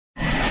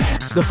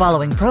The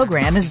following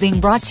program is being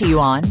brought to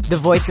you on the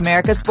Voice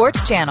America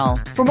Sports Channel.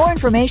 For more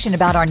information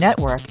about our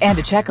network and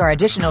to check our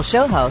additional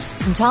show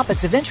hosts and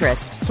topics of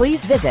interest,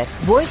 please visit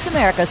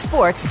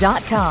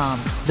voiceamericasports.com.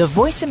 The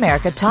Voice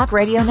America Talk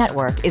Radio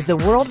Network is the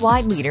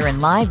worldwide leader in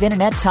live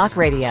Internet talk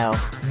radio.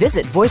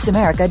 Visit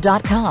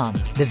voiceamerica.com.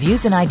 The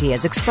views and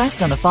ideas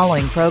expressed on the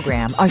following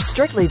program are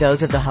strictly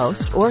those of the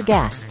host or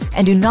guests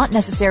and do not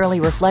necessarily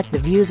reflect the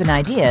views and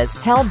ideas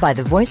held by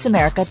the Voice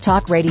America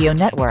Talk Radio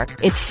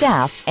Network, its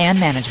staff, and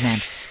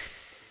management.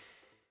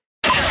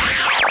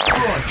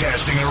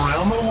 Broadcasting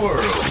around the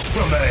world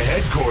from the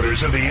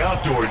headquarters of the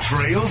Outdoor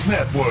Trails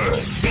Network,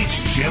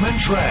 it's Jim and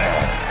Trav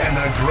and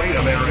the Great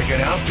American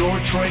Outdoor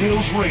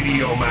Trails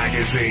Radio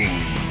Magazine.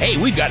 Hey,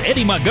 we've got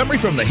Eddie Montgomery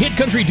from the hit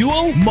country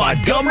duo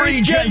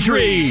Montgomery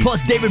Gentry.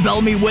 Plus David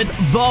Bellamy with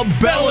the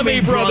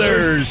Bellamy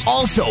Brothers.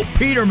 Also,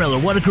 Peter Miller,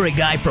 what a great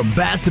guy, from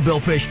Bass to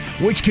Billfish,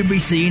 which can be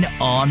seen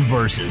on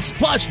Versus.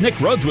 Plus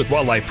Nick Rhodes with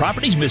Wildlife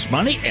Properties, Miss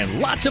Money,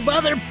 and lots of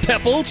other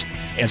pebbles,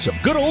 and some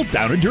good old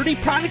Down and Dirty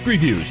product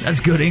reviews.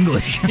 That's good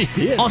English.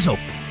 Also,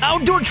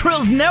 Outdoor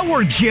Trails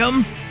Network,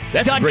 Jim.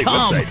 That's a great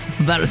website.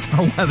 That is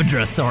our web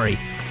address, sorry.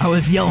 I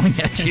was yelling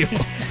at you.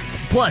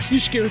 Plus, you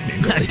scared me.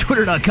 Really.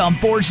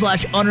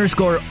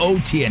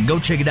 Twitter.com/_OTN. Go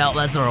check it out.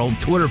 That's our old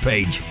Twitter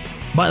page.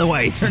 By the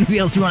way, is there anything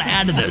else you want to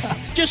add to this?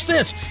 Just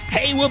this.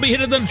 Hey, we'll be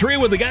hitting the tree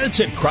with the guy that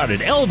said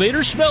crowded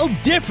elevators smell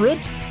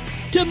different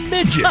to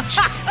midgets.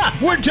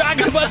 We're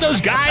talking about those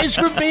guys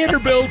from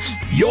Vanderbilt's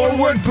Your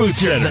Work Boot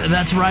Center.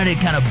 That's right, at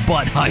kind of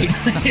butt height.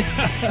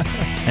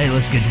 Hey,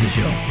 let's get to the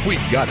show. We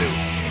got to.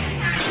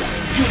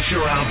 Get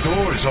your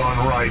outdoors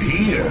on right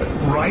here,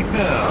 right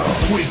now,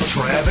 with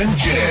Trav and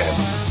Jim.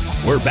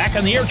 We're back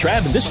on the air,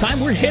 Trav, and this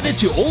time we're headed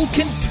to Old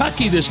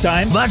Kentucky this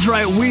time. That's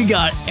right. We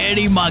got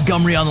Eddie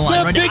Montgomery on the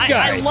line. The big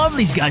guy. I love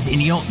these guys.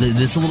 And you know,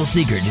 this is a little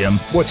secret, Jim.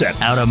 What's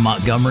that? Out of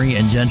Montgomery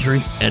and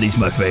Gentry, Eddie's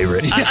my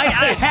favorite.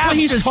 I have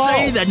to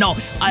say that. No,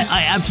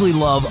 I absolutely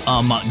love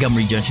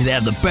Montgomery Gentry. They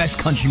have the best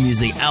country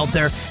music out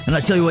there. And I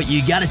tell you what,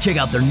 you got to check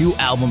out their new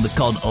album. It's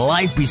called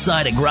Life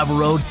Beside a Gravel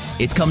Road.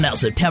 It's coming out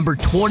September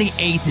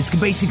 28th. It's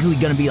basically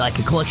going to be like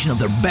a collection of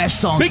their best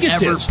songs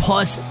ever,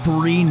 plus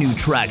 3 new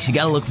tracks. You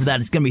got to look for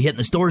that. It's going to be hitting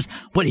the stores.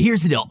 But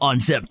here's the deal. On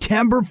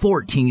September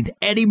 14th,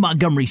 Eddie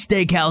Montgomery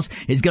Steakhouse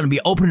is going to be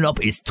opening up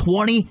its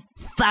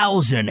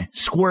 20,000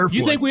 square foot.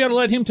 You think we ought to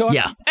let him talk?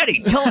 Yeah.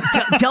 Eddie,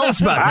 tell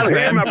us about this, I'm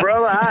man. here, my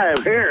brother. I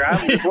am here.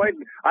 I'm just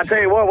waiting. I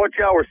tell you what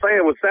y'all were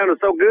saying was sounding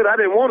so good, I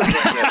didn't want to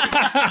say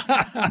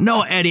that.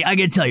 No, Eddie, I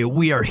got to tell you,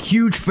 we are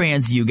huge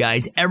fans of you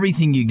guys.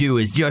 Everything you do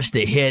is just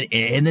a hit,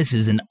 and this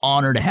is an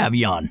honor to have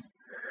you on.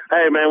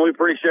 Hey, man, we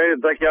appreciate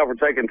it. Thank y'all for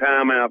taking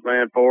time out,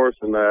 man, for us.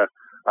 And I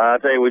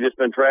tell you, we've just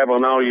been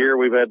traveling all year.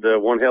 We've had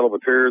one hell of a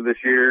tour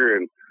this year.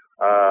 And,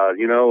 of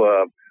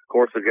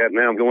course,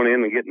 I'm going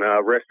in and getting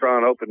a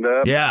restaurant opened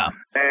up. Yeah.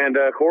 And,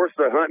 of course,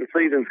 the hunting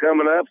season's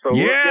coming up. So,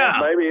 yeah,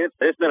 baby,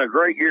 it's been a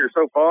great year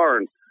so far.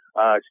 And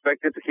I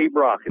expect it to keep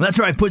rocking. That's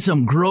right. Put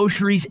some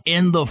groceries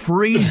in the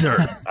freezer.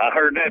 I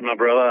heard that, my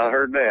brother. I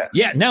heard that.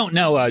 Yeah. Now,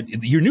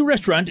 your new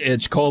restaurant,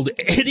 it's called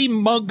Eddie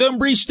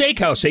Montgomery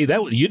Steakhouse. Hey,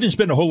 you didn't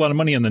spend a whole lot of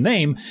money on the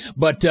name,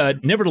 but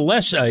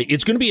nevertheless,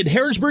 it's going to be in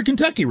Harrisburg,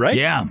 Kentucky, right?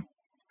 Yeah.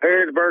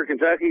 Harrisburg,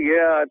 Kentucky.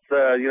 Yeah, it's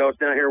it's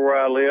down here where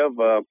I live.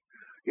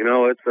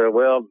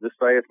 Just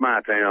say it's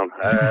my town.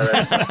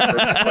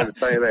 Let's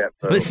say that.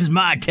 So. This is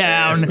my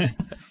town.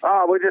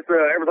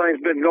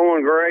 Everything's been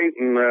going great,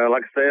 and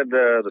like I said,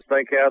 the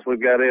steakhouse,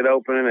 we've got it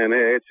open, and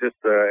it's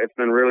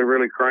been really,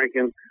 really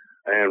cranking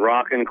and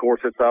rocking. Of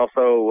course, it's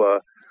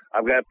also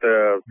I've got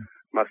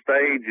my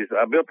stage.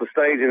 I built the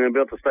stage and then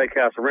built the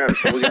steakhouse around it,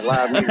 so we got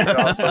live music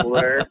also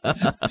there,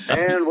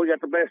 and we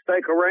got the best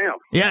steak around.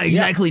 Yeah,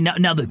 exactly. Yeah.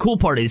 Now the cool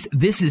part is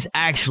this is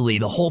actually,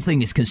 the whole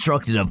thing is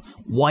constructed of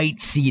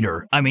white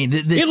cedar. I mean,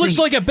 it looks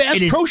like a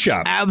Bass Pro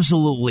Shop.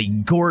 Absolutely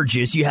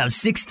gorgeous. You have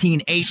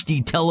 16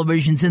 HD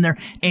televisions in there,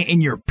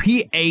 and your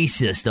PA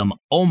system.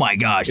 Oh my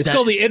gosh, it's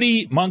called the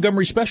Eddie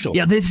Montgomery Special.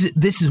 Yeah,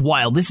 this is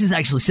wild. This is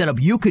actually set up.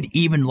 You could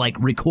even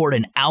record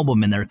an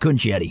album in there,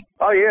 couldn't you, Eddie?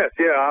 Oh yes,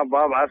 yeah. I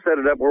set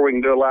it up where we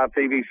can do a live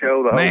TV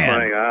show. The whole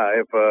thing.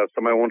 If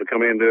somebody wanted to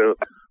come in and do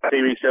a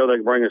TV show, they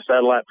can bring their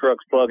satellite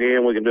trucks, plug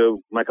in. We can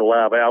make a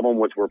live album,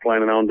 which we're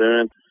planning on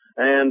doing.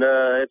 And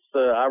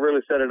I really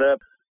set it up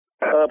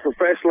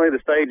professionally. The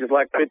stage is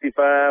like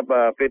 55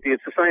 by 50.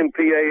 It's the same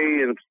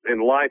PA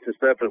and lights and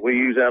stuff that we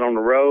use out on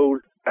the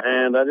road.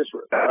 And I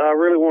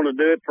really want to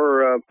do it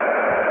for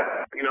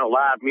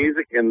live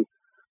music. And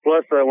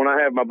plus, when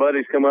I have my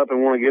buddies come up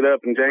and want to get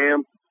up and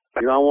jam, I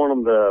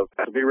want them to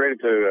be ready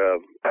to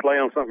play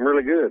on something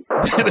really good.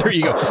 There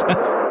you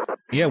go.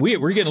 Yeah,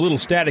 we're getting a little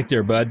static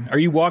there, bud. Are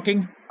you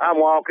walking? I'm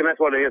walking. That's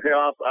what it is. Here,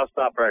 I'll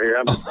stop right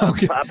here.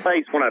 Okay. I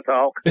pace when I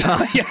talk. Yeah.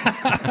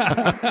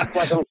 It's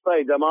like on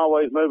stage, I'm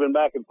always moving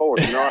back and forth.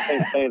 I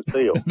can't stand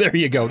still. There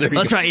you go.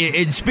 That's right.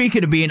 And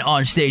speaking of being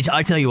on stage,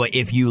 I tell you what,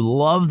 if you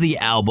love the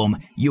album,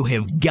 you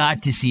have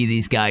got to see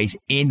these guys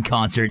in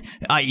concert.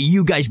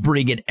 You guys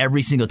bring it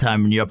every single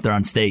time when you're up there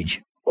on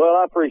stage. Well,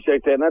 I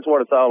appreciate that, and that's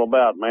what it's all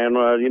about, man.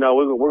 We're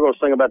going to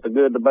sing about the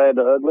good, the bad,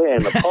 the ugly,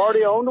 and the party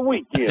on the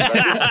weekend.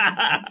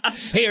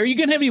 Hey, are you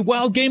going to have any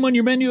wild game on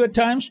your menu at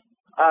times?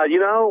 As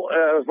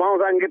long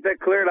as I can get that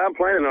cleared, I'm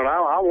planning on it.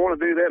 I want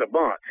to do that a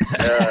bunch.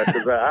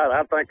 Because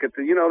I think it's,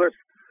 there's,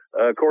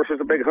 of course, there's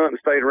a big hunting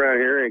state around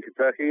here in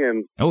Kentucky,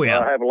 and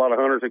I have a lot of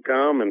hunters that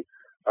come, and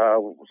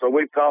so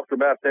we've talked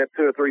about that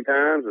 2 or 3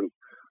 times, and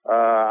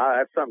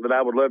that's something that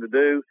I would love to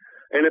do.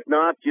 And if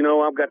not,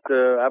 I've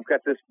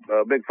got this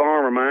big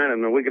farm of mine,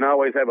 and we can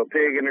always have a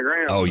pig in the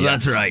ground. Oh, yeah,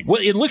 that's right.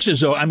 Well, it looks as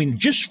though,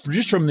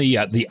 just from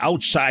the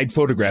outside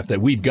photograph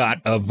that we've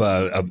got of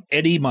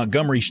Eddie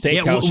Montgomery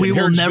Steakhouse, we in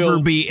will Harrodsville,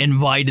 never be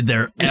invited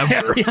there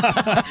ever.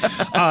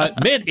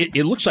 Man,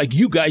 it looks like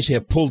you guys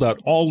have pulled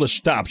out all the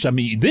stops. I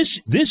mean, this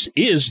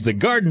is the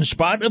garden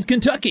spot of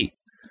Kentucky.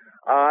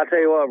 I tell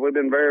you what, we've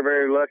been very,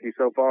 very lucky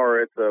so far.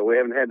 It's we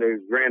haven't had the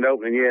grand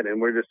opening yet,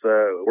 and we're just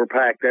we're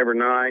packed every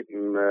night,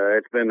 and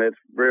it's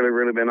really,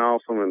 really been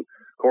awesome. And of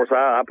course,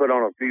 I put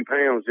on a few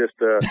pounds just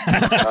because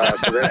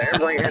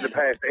everything had to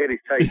pass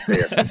Eddie's taste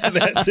test.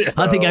 That's it.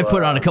 I think I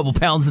put on a couple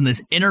pounds in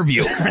this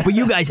interview. But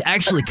you guys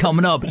actually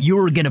coming up, you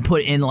were going to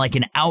put in like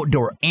an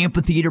outdoor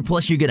amphitheater,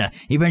 plus you're going to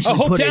eventually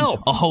put in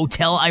a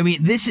hotel. I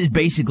mean, this is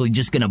basically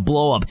just going to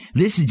blow up.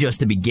 This is just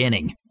the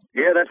beginning.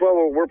 Yeah, that's what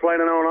we're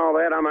planning on, all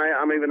that. I'm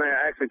even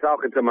actually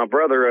talking to my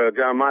brother,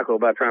 John Michael,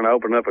 about trying to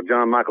open up a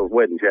John Michael's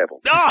wedding chapel.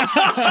 I'm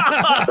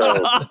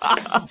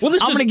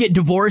going to get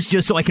divorced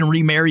just so I can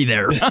remarry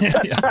there.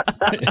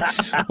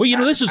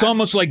 Well, this is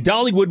almost like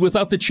Dollywood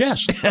without the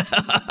chest.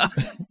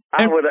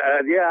 I heard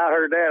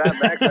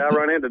that. I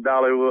run into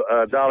Dolly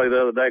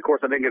the other day. Of course,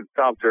 I didn't get to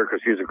talk to her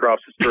because she was across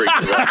the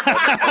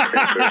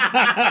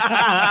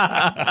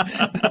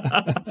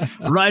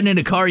street. Riding in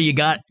a car, you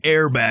got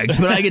airbags.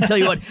 But I can tell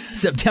you what,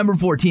 September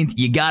 14th,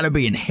 you got to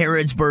be in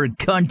Harrodsburg,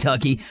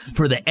 Kentucky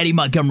for the Eddie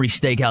Montgomery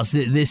Steakhouse.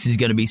 This is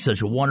going to be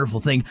such a wonderful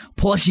thing.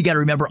 Plus, you got to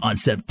remember on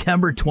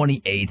September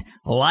 28th,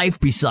 Life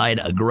Beside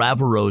a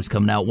Gravel Rose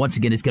coming out. Once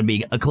again, it's going to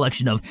be a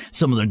collection of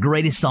some of the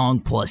greatest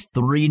songs plus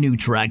 3 new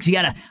tracks. You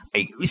got to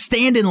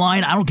stand in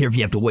line. I don't care if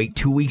you have to wait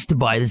 2 weeks to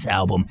buy this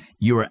album.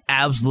 You are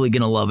absolutely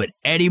going to love it.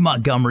 Eddie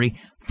Montgomery.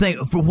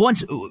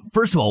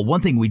 First of all, one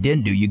thing we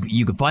didn't do,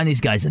 you can find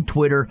these guys on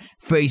Twitter,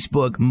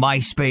 Facebook,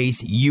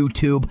 MySpace,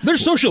 YouTube. They're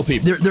social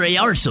people. They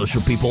are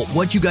social people.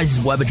 What's you guys'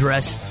 web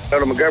address? Go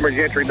to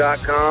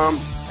MontgomeryGentry.com,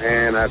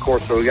 and of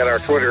course, we got our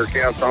Twitter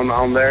accounts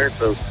on there,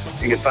 so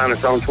you can find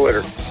us on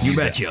Twitter. You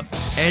betcha.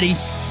 Eddie,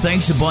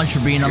 thanks a bunch for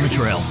being on the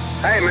trail.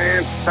 Hey,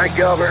 man. Thank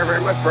you all very, very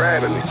much for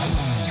having me.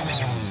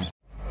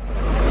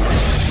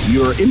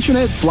 Your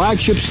internet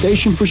flagship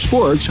station for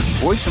sports,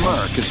 Voice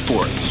America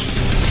Sports.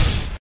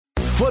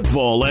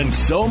 Football and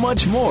so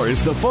much more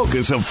is the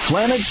focus of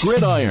Planet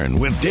Gridiron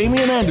with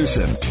Damian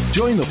Anderson.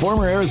 Join the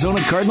former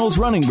Arizona Cardinals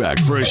running back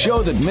for a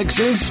show that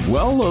mixes,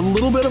 well, a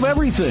little bit of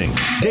everything.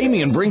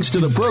 Damian brings to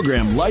the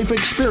program life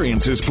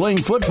experiences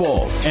playing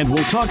football, and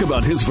we'll talk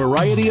about his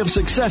variety of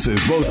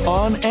successes both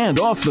on and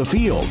off the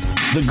field.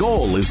 The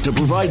goal is to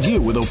provide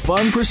you with a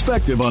fun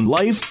perspective on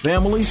life,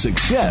 family,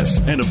 success,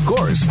 and of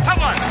course,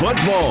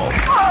 football.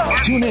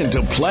 Tune in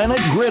to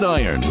Planet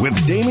Gridiron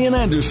with Damian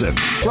Anderson,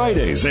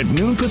 Fridays at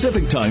noon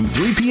Pacific Time,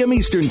 3 p.m.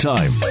 Eastern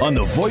Time on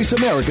the Voice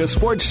America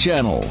Sports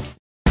Channel.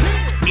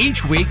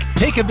 Each week,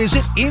 take a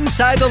visit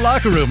inside the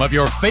locker room of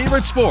your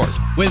favorite sport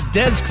with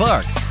Des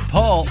Clark,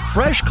 Paul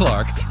Fresh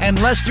Clark, and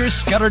Lester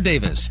Scudder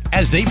Davis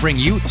as they bring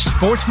you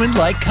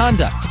sportsmanlike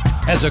conduct.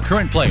 As a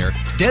current player,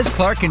 Des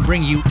Clark can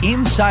bring you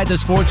inside the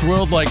sports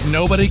world like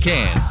nobody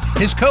can.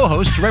 His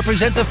co-hosts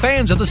represent the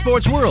fans of the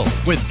sports world.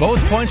 With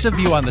both points of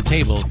view on the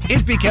table,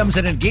 it becomes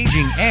an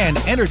engaging and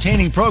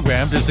entertaining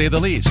program, to say the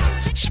least.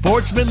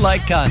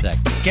 Sportsmanlike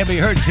Conduct can be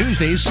heard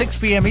Tuesdays, 6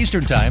 p.m.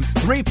 Eastern Time,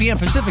 3 p.m.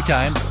 Pacific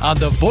Time on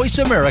the Voice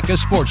America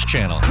Sports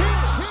Channel.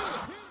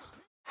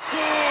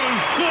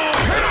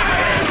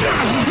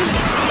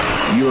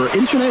 Your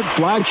internet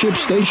flagship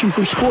station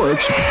for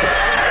sports,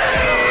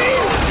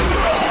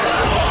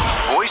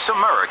 Voice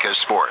America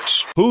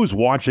Sports. Who's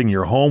watching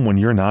your home when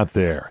you're not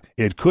there?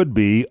 It could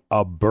be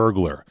a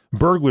burglar.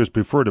 Burglars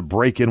prefer to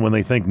break in when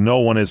they think no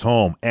one is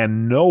home,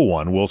 and no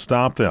one will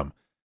stop them.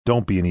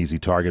 Don't be an easy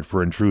target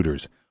for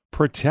intruders.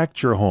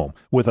 Protect your home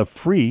with a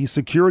free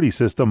security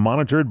system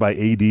monitored by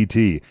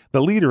ADT,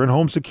 the leader in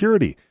home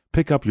security.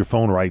 Pick up your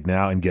phone right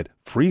now and get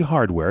free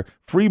hardware,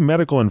 free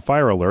medical and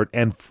fire alert,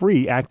 and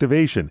free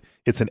activation.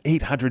 It's an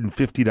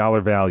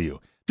 $850 value.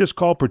 Just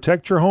call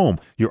Protect Your Home,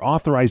 your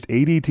authorized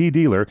ADT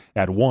dealer,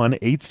 at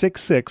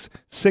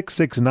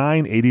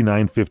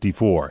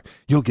 1-866-669-8954.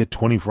 You'll get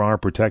 24-hour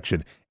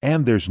protection,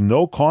 and there's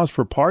no cost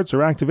for parts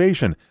or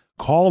activation.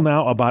 Call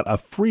now about a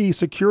free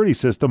security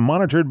system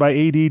monitored by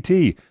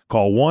ADT.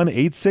 Call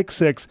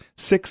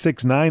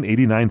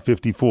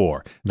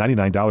 1-866-669-8954.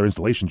 $99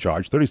 installation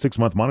charge,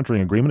 36-month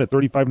monitoring agreement at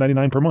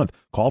 $35.99 per month.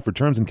 Call for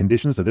terms and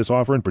conditions to this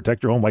offer and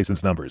Protect Your Home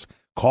license numbers.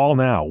 Call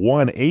now,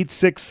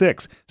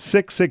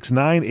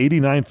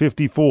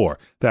 1-866-669-8954.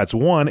 That's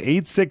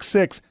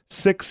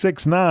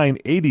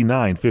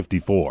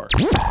 1-866-669-8954.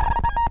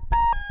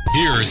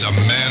 Here's a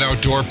Mad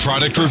Outdoor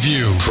product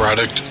review.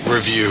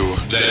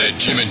 That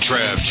Jim and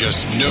Trav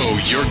just know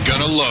you're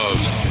gonna love.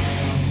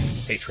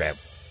 Hey, Trav.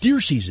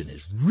 Deer season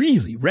is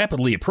really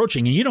rapidly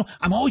approaching, and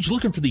I'm always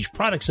looking for these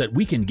products that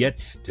we can get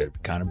to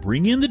kind of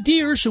bring in the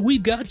deer so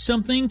we've got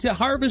something to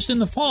harvest in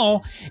the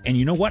fall. And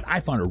you know what? I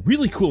found a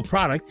really cool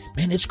product.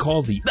 Man, it's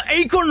called the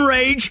Acorn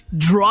Rage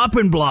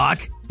Drop-In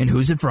Block. And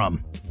who's it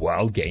from?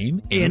 Wild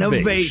Game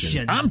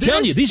Innovation. I'm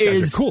telling you, these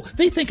guys are cool.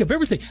 They think of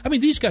everything. I mean,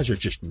 these guys are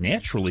just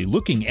naturally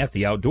looking at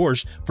the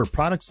outdoors for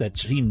products that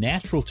seem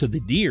natural to the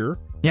deer.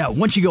 Yeah,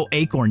 once you go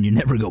acorn, you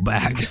never go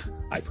back.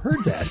 I've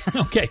heard that.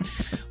 Okay.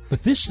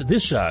 But this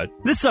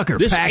sucker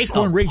packs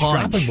Acorn a Rage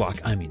punch. Drop-In Block,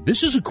 I mean,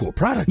 this is a cool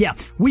product. Yeah,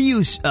 we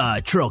use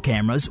trail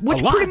cameras,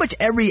 which pretty much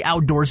every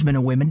outdoorsman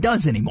and women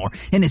does anymore.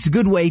 And it's a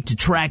good way to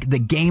track the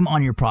game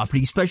on your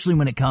property, especially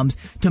when it comes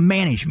to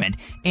management.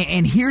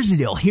 And here's the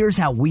deal. Here's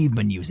how we've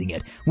been using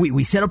it.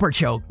 We set up our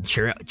trail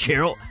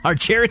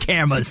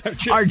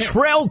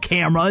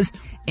cameras,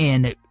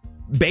 and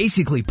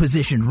basically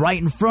positioned right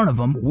in front of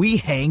them, we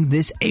hang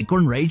this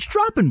Acorn Rage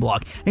Drop-In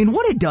Block. And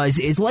what it does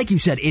is, like you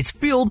said, it's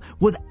filled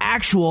with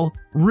actual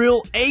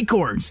real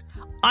acorns.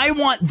 I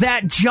want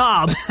that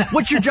job.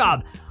 What's your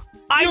job?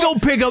 I go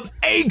pick up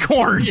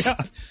acorns. Yeah.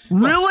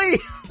 Really?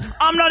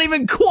 I'm not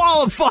even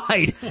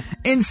qualified.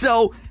 And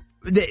so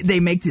they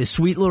make this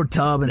sweet little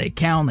tub, and they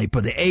count, they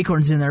put the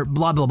acorns in there,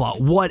 blah, blah, blah,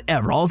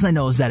 whatever. All I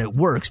know is that it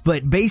works.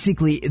 But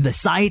basically, the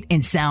sight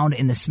and sound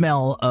and the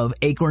smell of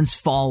acorns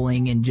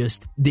falling and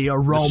just the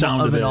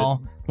aroma of it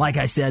all, like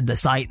I said, the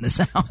sight and the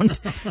sound,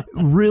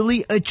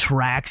 really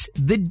attracts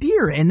the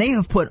deer. And they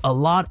have put a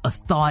lot of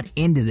thought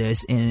into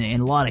this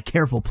and a lot of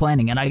careful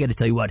planning. And I got to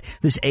tell you what,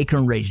 this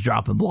Acorn Rage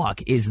Drop-In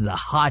Block is the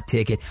hot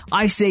ticket.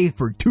 I say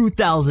for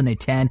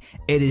 2010,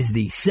 it is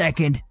the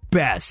second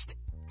best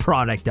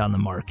product on the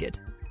market.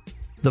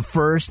 The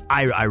first,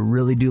 I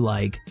really do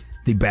like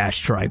the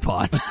Bash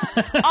tripod.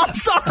 I'm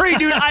sorry,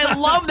 dude. I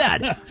love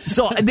that.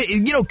 So,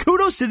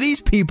 kudos to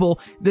these people.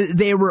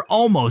 They were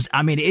almost,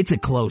 it's a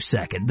close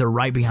second. They're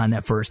right behind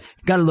that first.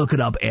 Got to look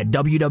it up at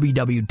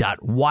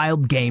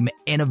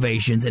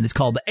www.wildgameinnovations, and it's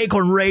called the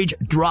Acorn Rage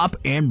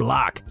Drop-In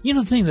Block.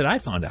 The thing that I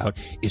found out,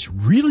 it's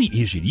really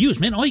easy to use,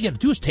 man. All you got to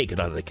do is take it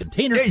out of the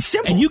container. It's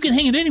simple. And you can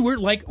hang it anywhere.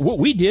 Like what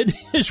we did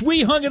is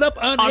we hung it up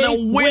on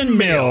a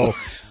windmill.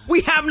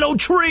 We have no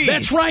trees.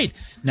 That's right.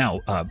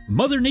 Now,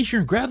 Mother Nature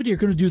and gravity are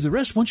going to do the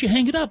rest once you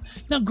hang it up.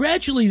 Now,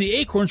 gradually, the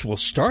acorns will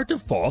start to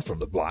fall from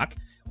the block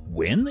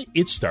when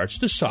it starts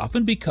to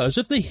soften because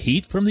of the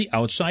heat from the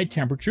outside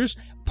temperatures,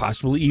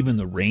 possibly even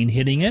the rain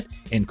hitting it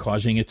and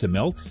causing it to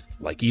melt.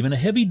 Like even a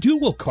heavy dew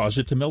will cause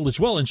it to melt as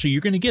well. And so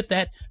you're going to get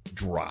that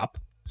drop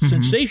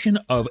sensation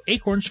of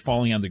acorns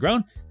falling on the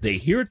ground. They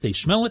hear it. They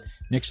smell it.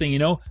 Next thing you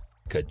know,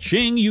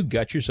 ka-ching, you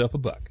got yourself a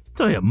buck. I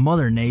tell you,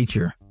 Mother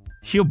Nature,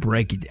 she'll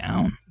break you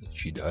down.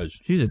 She does.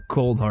 She's a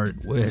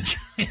cold-hearted witch.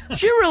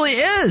 She really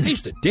is. I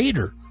used to date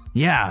her.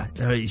 Yeah,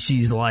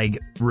 she's like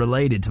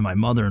related to my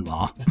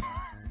mother-in-law.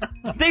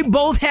 They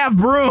both have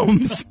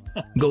brooms.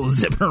 Go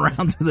zipping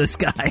around through the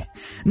sky.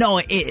 No,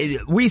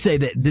 we say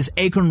that this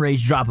Acorn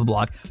Rage Drop-In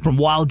Block from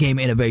Wild Game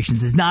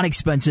Innovations is not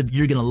expensive.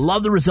 You're going to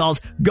love the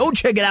results. Go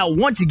check it out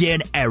once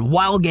again at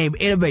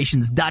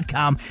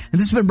wildgameinnovations.com.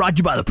 And this has been brought to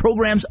you by the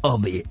programs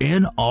of the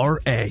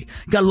NRA.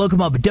 Got to look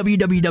them up at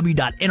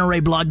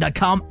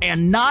www.nrablog.com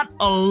and Not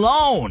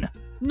Alone.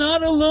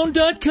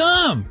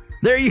 NotAlone.com.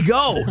 There you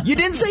go. You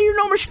didn't say your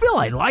number spill.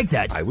 I like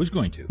that. I was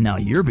going to. Now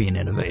you're being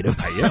innovative.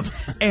 I am.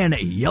 And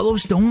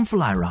Yellowstone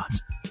fly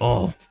rods.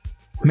 Oh,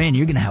 man,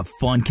 you're going to have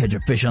fun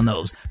catching fish on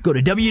those. Go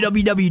to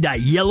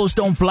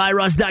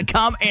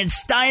www.yellowstoneflyrods.com and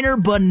Steiner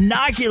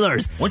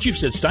Binoculars. Once you've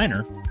said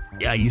Steiner.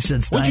 Yeah, you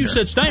said Steiner. Once you've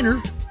said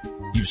Steiner,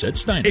 you said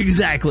Steiner.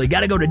 Exactly. Got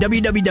to go to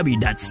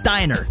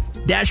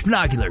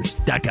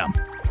www.steiner-binoculars.com.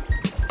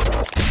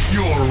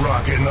 You're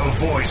rocking the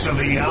voice of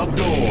the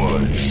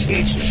outdoors.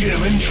 It's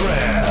Jim and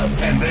Trav,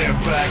 and they're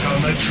back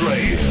on the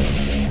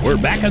trail. We're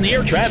back on the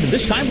air, Trav, and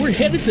this time we're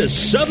headed to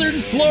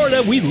southern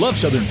Florida. We love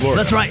southern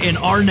Florida. That's right, and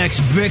our next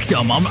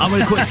victim, I'm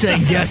going to quit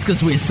saying guest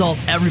because we insult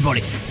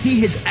everybody.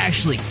 He has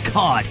actually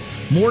caught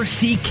more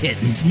sea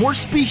kittens, more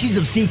species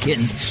of sea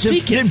kittens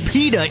than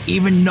PETA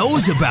even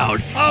knows about.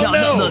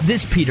 No,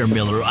 this Peter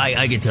Miller,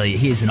 I can tell you,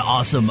 he is an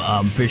awesome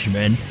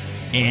fisherman.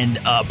 And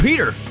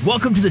Peter,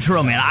 welcome to the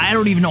trail, man. I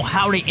don't even know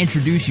how to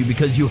introduce you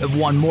because you have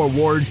won more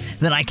awards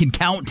than I can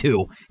count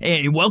to.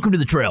 And welcome to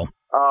the trail.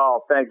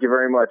 Oh, thank you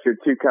very much. You're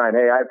too kind.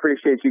 Hey, I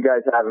appreciate you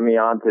guys having me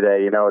on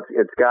today.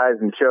 It's guys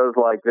and shows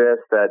like this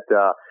that,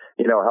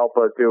 help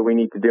us do what we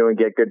need to do and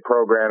get good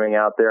programming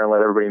out there and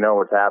let everybody know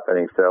what's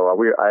happening. So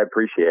I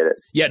appreciate it.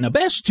 Yeah, now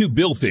Bass to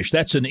Billfish,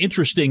 that's an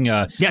interesting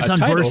it's on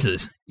title.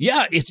 Versus.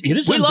 Yeah, it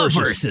is we on love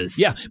Versus. Versus.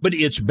 Yeah, but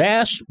it's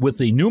Bass with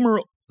the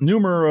numero. You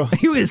were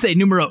going to say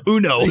numero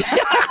uno.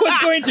 I was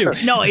going to.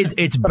 No,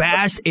 it's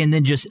Bass and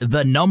then just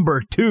the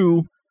number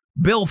 2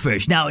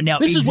 Billfish. Now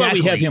this is why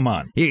we have him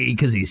on.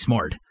 Because he's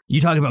smart. You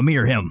talking about me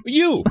or him?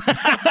 You.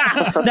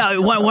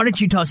 Now, why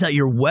don't you toss out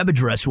your web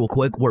address real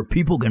quick where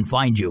people can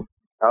find you?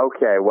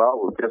 Okay,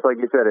 well, just like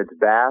you said, it's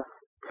Bass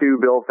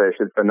Bass2Billfish.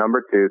 It's the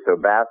number 2, so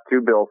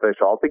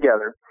Bass2Billfish all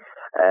together.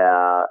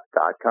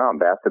 .com,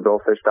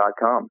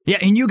 Bass2Billfish.com. Yeah,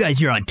 and you guys,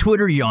 you're on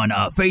Twitter, you're on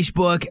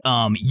Facebook,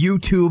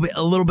 YouTube,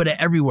 a little bit of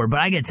everywhere. But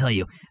I got to tell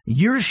you,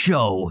 your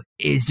show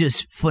is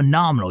just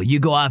phenomenal. You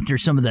go after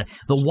some of the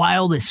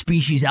wildest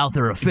species out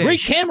there of fish.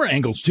 Great camera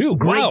angles, too.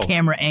 Great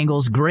camera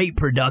angles, great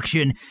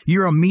production.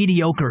 You're a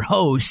mediocre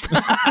host.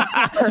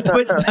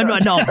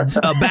 But no,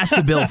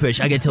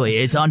 Bass2Billfish, I got to tell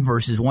you, it's on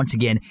Versus. Once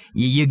again,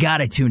 you got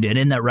to tune in.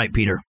 Isn't that right,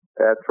 Peter?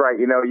 That's right.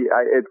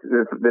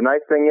 It's the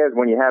nice thing is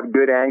when you have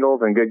good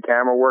angles and good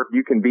camera work,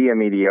 you can be a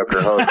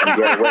mediocre host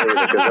and get away with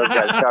it because those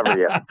guys cover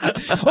you.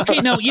 Okay,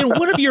 now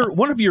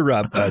one of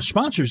your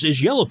sponsors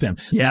is Yellowfin.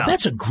 Yeah, now,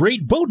 that's a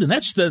great boat, and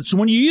that's the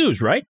one you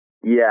use, right?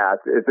 Yeah,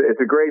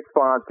 it's a great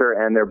sponsor,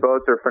 and their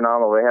boats are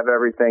phenomenal. They have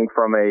everything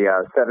from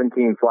a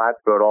 17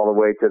 flats boat all the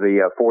way to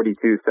the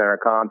 42 center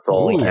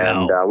console,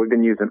 and we've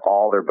been using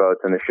all their boats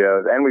in the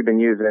shows, and we've been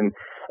using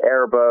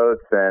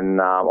airboats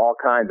and all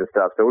kinds of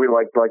stuff. So we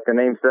like the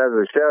name says of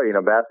the show,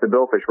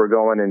 Bass2Billfish. We're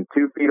going in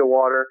 2 feet of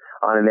water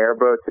on an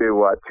airboat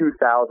to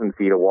 2,000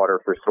 feet of water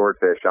for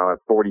swordfish on a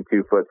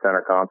 42-foot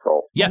center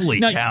console. Yeah, holy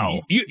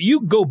cow!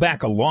 You go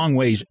back a long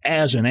ways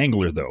as an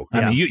angler, though.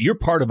 I mean, you're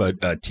part of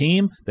a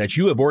team that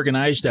you have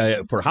organized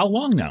for how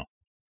long now?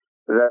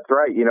 That's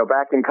right.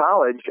 Back in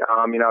college,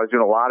 I was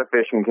doing a lot of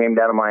fishing, came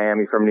down to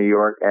Miami from New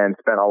York and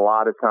spent a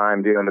lot of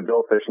time doing the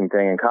bill fishing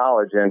thing in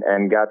college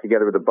and got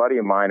together with a buddy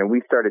of mine and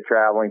we started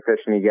traveling,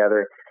 fishing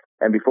together.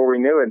 And before we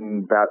knew it,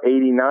 in about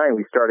 89,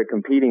 we started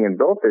competing in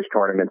billfish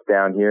tournaments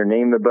down here.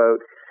 Name the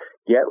boat,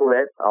 Get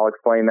Lit. I'll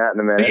explain that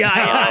in a minute. Yeah,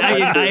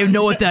 I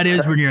know what that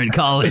is when you're in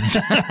college.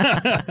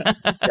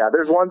 Yeah,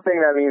 there's one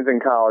thing that means in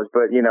college,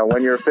 but,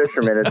 when you're a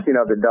fisherman, it's,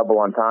 the double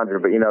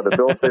entendre. But, the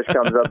billfish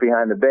comes up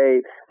behind the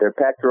bait, their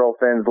pectoral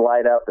fins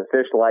light up, the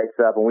fish lights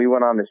up, and we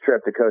went on this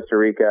trip to Costa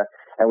Rica,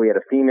 and we had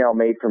a female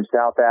mate from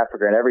South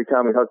Africa, and every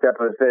time we hooked up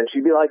with a fish,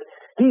 she'd be like,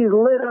 he's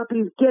lit up,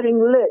 he's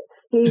getting lit.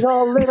 He's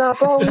all lit up.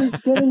 Oh, he's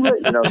getting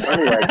lit. So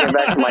anyway, I came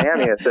back to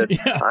Miami. I said,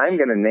 I'm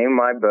going to name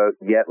my boat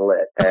Get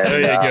Lit. And,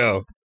 there you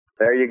go.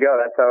 There you go.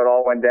 That's how it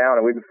all went down.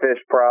 And we've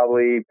fished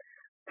probably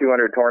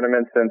 200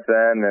 tournaments since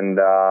then, and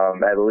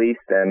at least,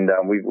 and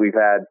we've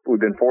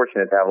been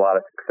fortunate to have a lot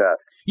of success.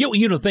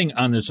 The thing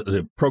on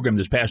the program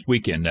this past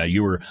weekend,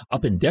 you were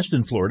up in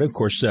Destin, Florida, of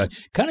course,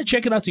 kind of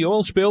checking out the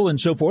oil spill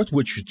and so forth,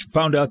 which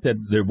found out that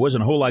there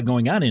wasn't a whole lot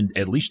going on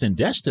at least in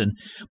Destin.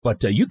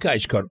 But you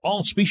guys caught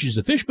all species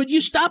of fish, but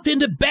you stopped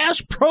into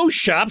Bass Pro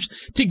Shops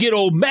to get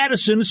old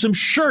Madison some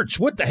shirts.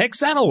 What the heck's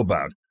that all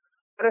about?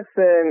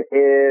 Madison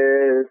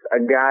is a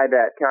guy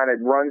that kind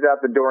of runs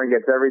out the door and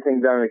gets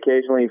everything done, and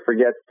occasionally he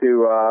forgets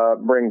to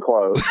bring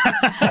clothes.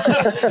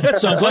 That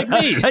sounds like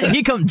me.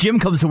 Jim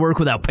comes to work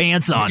without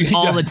pants on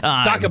all the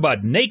time. Talk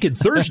about naked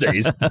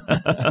Thursdays. Yeah.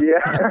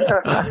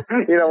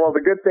 Well,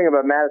 the good thing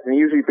about Madison, he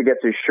usually forgets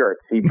his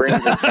shirts. He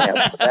brings his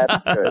pants.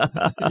 That's good.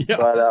 Yeah.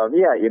 But,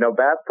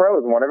 Bass Pro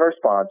is one of our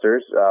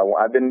sponsors.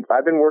 I've been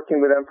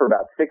working with them for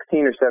about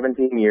 16 or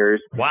 17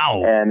 years.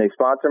 Wow. And they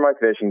sponsor my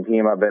fishing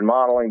team. I've been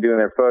modeling, doing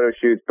their photo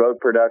shoots, boat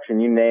production,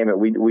 you name it.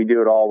 We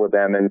do it all with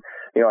them. And,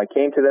 I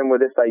came to them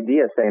with this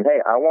idea saying, hey,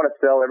 I want to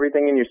sell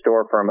everything in your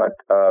store from a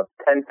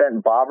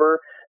 10-cent bobber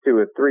to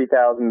a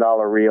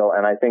 $3,000 reel.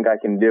 And I think I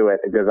can do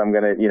it because I'm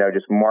going to,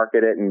 just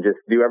market it and just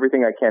do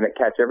everything I can to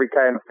catch every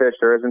kind of fish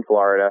there is in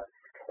Florida.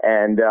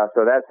 And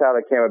so that's how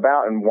that came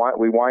about. And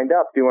we wind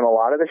up doing a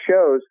lot of the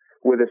shows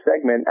with a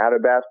segment out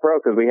of Bass Pro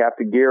because we have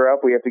to gear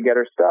up. We have to get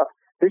our stuff.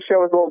 This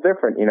show is a little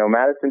different.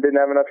 Madison didn't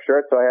have enough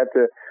shirts, so I had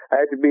to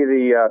be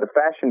the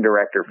fashion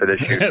director for this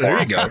shoot. There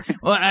you go.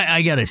 Well,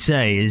 I got to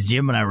say, as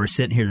Jim and I were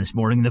sitting here this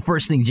morning, the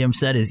first thing Jim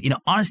said is,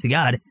 honest to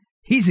God,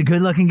 he's a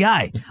good-looking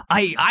guy.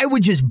 I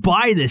would just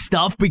buy this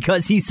stuff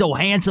because he's so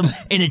handsome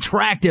and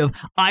attractive.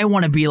 I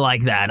want to be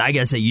like that. I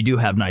guess that you do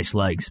have nice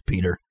legs,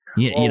 Peter. Oh,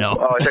 I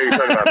thought you were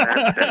talking about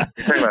Madison.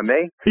 You're talking about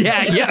me?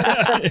 Yeah.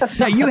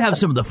 Now, you have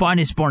some of the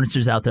finest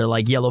sponsors out there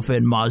like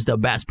Yellowfin, Mazda,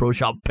 Bass Pro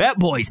Shop, Pet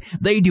Boys.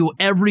 They do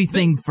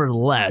everything for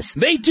less.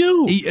 They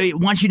do. Why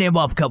don't you name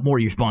off a couple more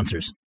of your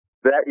sponsors?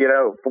 That,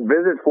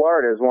 Visit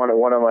Florida is one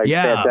of my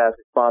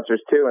fantastic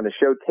sponsors, too, and the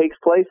show takes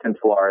place in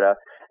Florida.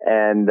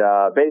 And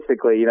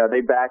basically, they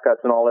back us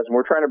and all this. And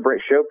we're trying to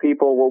show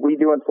people what we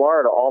do in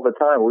Florida all the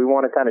time. We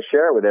want to kind of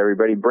share it with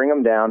everybody, bring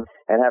them down,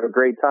 and have a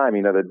great time.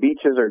 The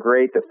beaches are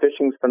great. The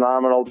fishing's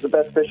phenomenal. It's the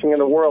best fishing in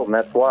the world, and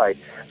that's why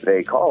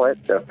they call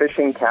it the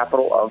fishing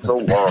capital of the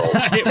world.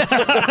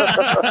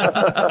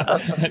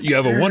 You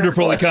have a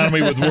wonderful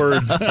economy with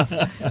words.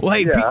 Well,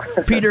 hey,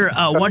 Peter,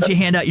 why don't you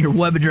hand out your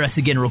web address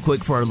again real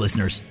quick for our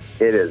listeners?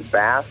 It is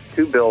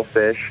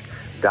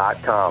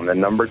Bass2Billfish.com, the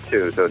number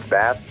 2. So it's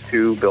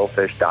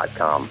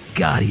Bass2Billfish.com.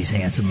 God, he's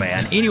handsome,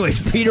 man.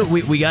 Anyways, Peter,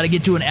 we got to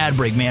get to an ad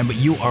break, man, but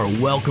you are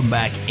welcome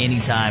back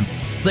anytime.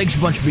 Thanks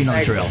a bunch for being on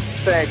the trail.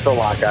 Thanks a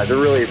lot, guys. I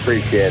really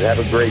appreciate it. Have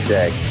a great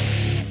day.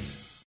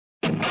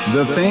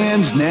 The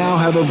fans now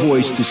have a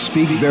voice to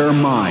speak their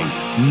mind.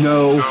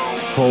 No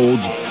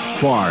holds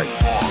barred.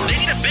 They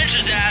need to bench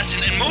his ass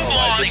and move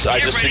on. I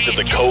just think that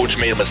the coach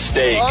made a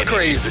mistake. All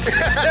crazy.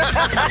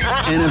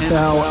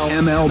 NFL,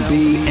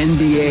 MLB,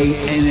 NBA,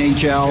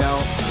 NHL.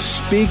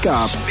 Speak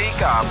up.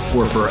 Speak up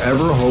or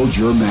forever hold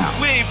your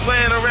mouth. We ain't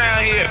playing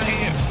around here.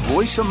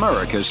 Voice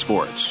America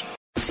Sports.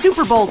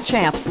 Super Bowl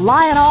champ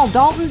Lionel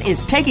Dalton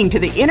is taking to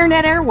the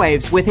internet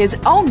airwaves with his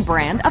own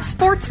brand of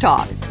sports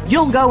talk.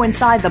 You'll go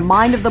inside the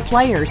mind of the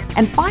players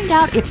and find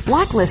out if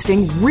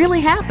blacklisting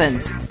really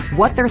happens,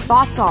 what their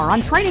thoughts are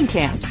on training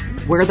camps,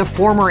 where the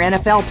former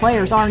NFL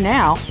players are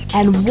now,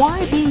 and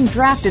why being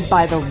drafted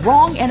by the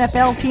wrong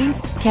NFL team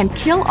can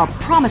kill a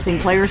promising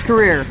player's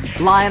career.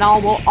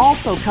 Lionel will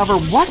also cover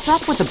what's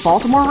up with the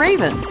Baltimore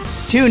Ravens.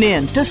 Tune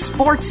in to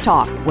Sports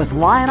Talk with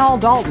Lionel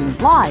Dalton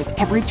live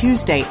every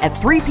Tuesday at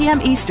 3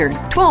 p.m. Eastern,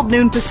 12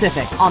 noon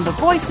Pacific on the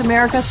Voice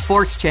America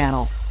Sports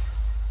Channel.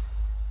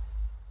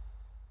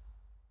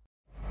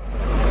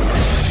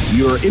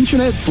 Your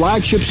internet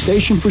flagship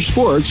station for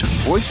sports,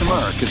 Voice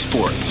America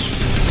Sports.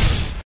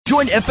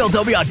 Join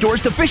FLW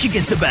Outdoors to fish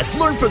against the best,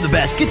 learn from the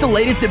best, get the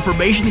latest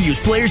information, and use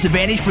Player's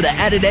Advantage for the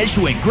added edge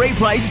to win great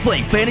prizes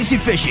playing fantasy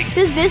fishing.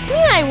 Does this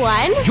mean I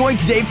won? Join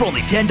today for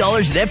only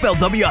 $10 at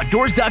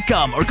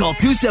FLWOutdoors.com or call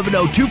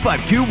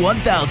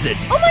 270-252-1000.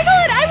 Oh my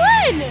God,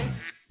 I won!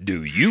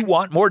 Do you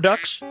want more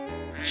ducks?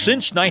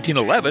 Since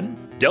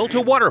 1911,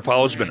 Delta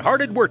Waterfowl has been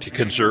hard at work to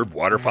conserve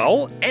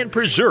waterfowl and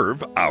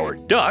preserve our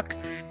duck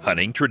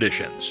hunting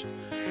traditions.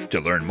 To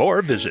learn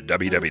more, visit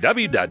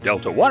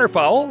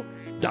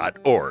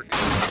www.deltawaterfowl.org.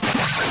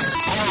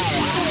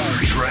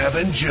 Trav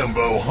and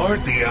Jimbo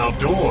heart the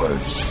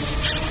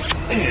outdoors.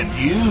 And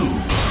you.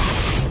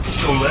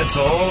 So let's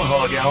all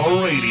hug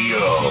our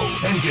radio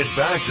and get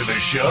back to the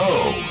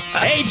show.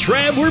 Hey,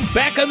 Trav, we're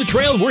back on the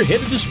trail. We're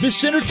headed to Smith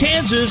Center,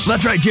 Kansas.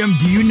 That's right, Jim.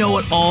 Do you know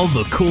what all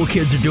the cool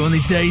kids are doing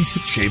these days?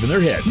 Shaving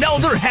their head. No,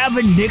 they're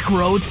having Nick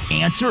Rhodes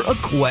answer a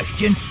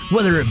question,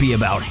 whether it be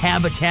about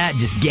habitat,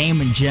 just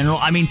game in general.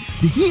 I mean,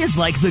 he is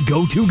like the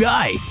go-to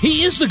guy.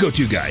 He is the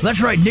go-to guy.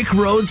 That's right, Nick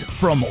Rhodes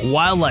from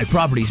Wildlife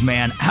Properties,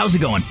 man. How's it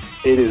going?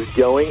 It is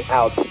going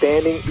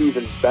outstanding,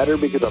 even better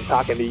because I'm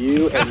talking to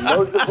you, and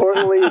most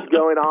importantly, it's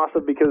going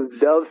awesome because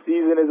dove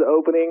season is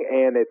opening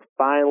and it's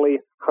finally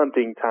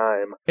hunting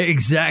time.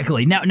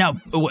 Exactly. Now,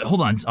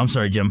 hold on. I'm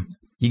sorry, Jim.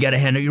 You got to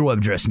hand out your web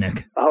address,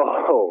 Nick.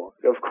 Oh,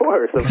 of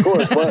course.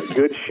 What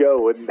good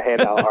show wouldn't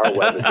hand out our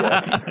web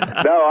address?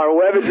 No, our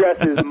web address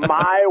is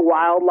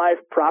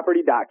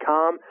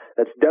mywildlifeproperty.com.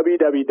 That's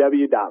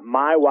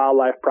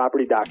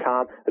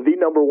www.mywildlifeproperty.com, the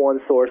number one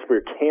source for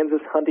your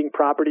Kansas hunting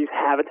properties,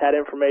 habitat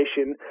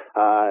information.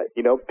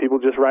 People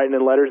just writing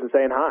in letters and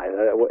saying hi.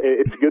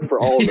 It's good for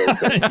all of those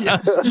things.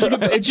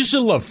 It's just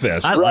a love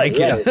fest. I like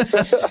it.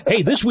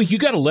 Hey, this week you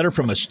got a letter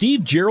from a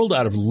Steve Gerald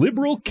out of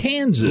Liberal,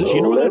 Kansas.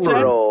 You know where that's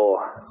at?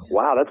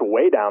 Wow, that's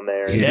way down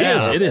there.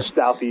 It is.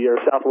 Southeast or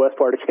southwest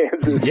part of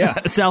Kansas. Yeah,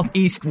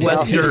 southeast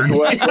western.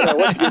 Once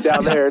you get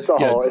down there, it's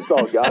all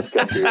God's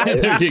country. Right?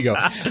 There you go.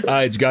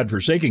 It's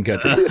God-forsaken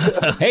country.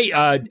 Hey,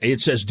 it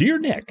says, Dear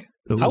Nick.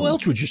 Ooh. How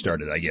else would you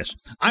start it, I guess?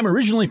 I'm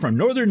originally from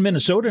northern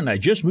Minnesota, and I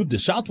just moved to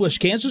southwest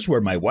Kansas, where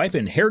my wife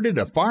inherited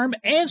a farm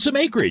and some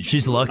acreage.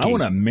 She's lucky. I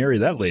want to marry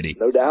that lady.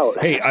 No doubt.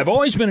 Hey, I've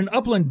always been an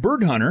upland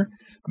bird hunter,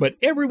 but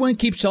everyone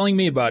keeps telling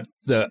me about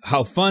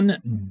how fun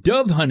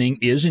dove hunting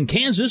is in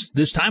Kansas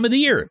this time of the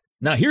year.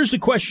 Now, here's the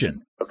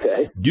question.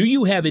 Okay. Do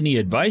you have any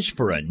advice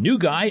for a new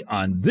guy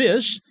on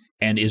this?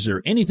 And is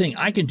there anything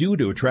I can do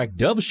to attract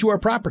doves to our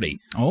property?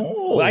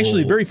 Oh. Well,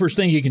 actually, the very first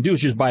thing you can do is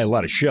just buy a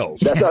lot of shells.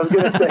 That's what I was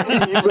going to say.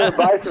 You better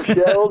buy some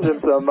shells and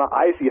some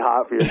icy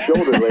hot for your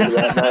shoulder later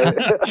that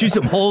night. Shoot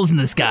some holes in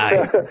the sky.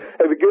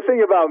 The good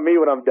thing about me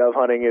when I'm dove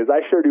hunting is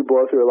I sure do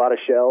blow through a lot of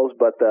shells,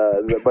 but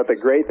the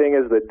great thing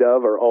is the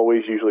dove are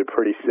always usually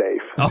pretty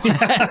safe.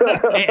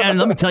 And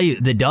let me tell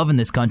you, the dove in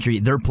this country,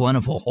 they're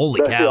plentiful.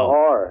 Holy cow.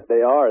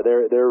 They are.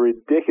 They're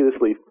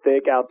ridiculously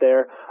thick out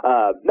there.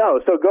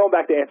 So going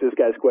back to answer this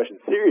guy's question,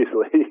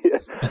 seriously,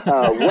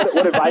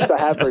 what advice I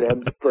have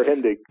for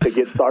him to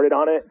get started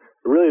on it?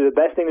 Really, the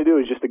best thing to do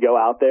is just to go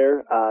out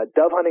there.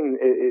 Dove hunting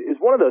is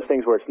one of those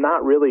things where it's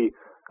not really,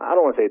 I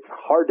don't want to say it's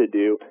hard to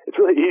do. It's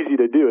really easy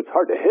to do. It's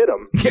hard to hit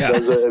them. Yeah.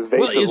 Those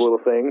evasive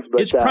little things.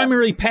 But it's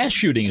primarily pass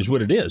shooting is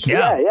what it is.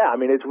 Yeah. I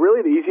mean, it's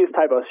really the easiest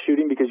type of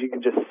shooting because you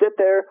can just sit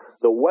there.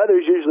 The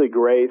weather's usually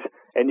great,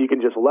 and you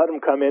can just let them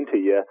come into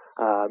you.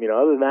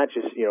 Other than that,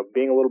 just,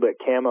 being a little bit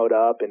camoed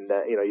up and,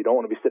 you don't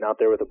want to be sitting out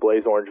there with a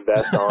blaze orange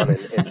vest on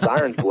and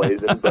sirens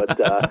blazing, but,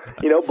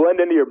 blend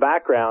into your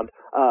background,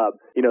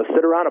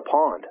 sit around a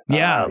pond.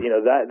 Yeah.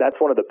 That's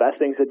one of the best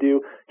things to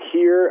do.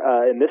 Here,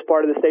 in this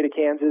part of the state of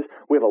Kansas,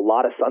 we have a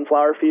lot of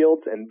sunflower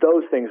fields, and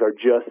those things are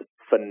just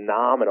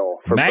phenomenal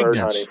for bird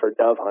hunting, for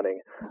dove hunting.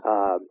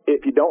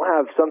 If you don't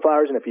have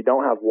sunflowers and if you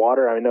don't have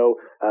water, I know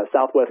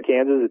Southwest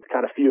Kansas, it's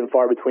kind of few and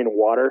far between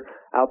water.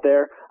 out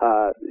there,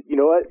 you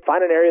know what?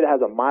 Find an area that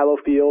has a milo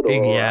field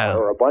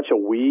or a bunch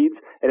of weeds.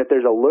 And if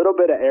there's a little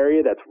bit of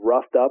area that's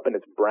roughed up and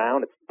it's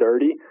brown, it's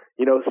dirty,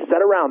 you know,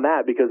 set around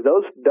that, because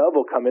those dove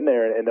will come in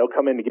there and they'll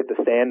come in to get the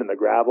sand and the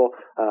gravel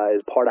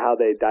as part of how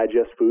they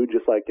digest food,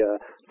 just like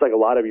a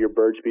lot of your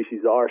bird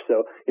species are.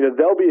 So, you know,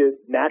 they'll be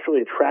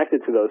naturally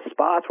attracted to those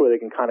spots where they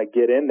can kind of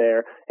get in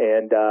there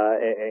and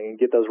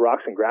get those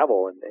rocks and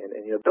gravel.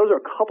 And you know, those are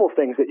a couple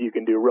things that you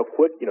can do real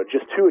quick, you know,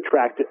 just to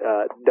attract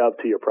dove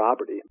to your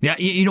property. Yeah,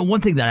 you know,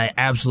 one thing that I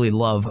absolutely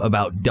love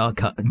about duck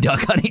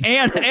hunting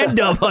and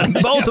dove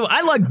hunting, both of them,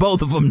 I like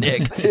both of them,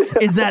 Nick,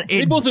 is that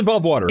they both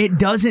involve water. It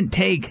doesn't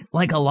take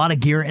like a lot of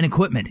gear and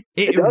equipment.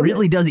 It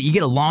really doesn't. You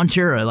get a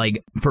launcher, or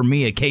like for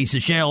me, a case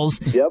of shells,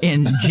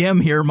 and Jim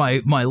here,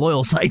 my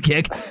loyal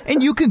sidekick,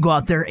 and you can go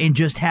out there and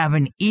just have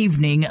an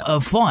evening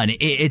of fun.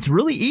 It's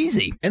really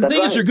easy. And the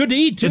thing is, they're good to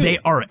eat, too. They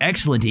are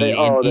excellent to eat,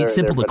 and it's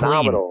simple to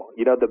clean.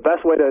 You know, the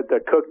best way to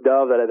cook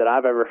dove that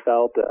I've ever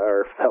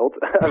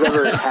I've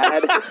ever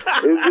had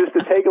is just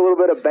to take a little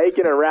bit of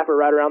bacon and wrap it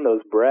right around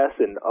those breasts,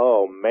 and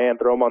oh man,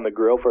 throw them on the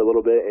grill for a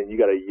little bit, and you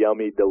got a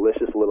yummy,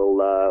 delicious little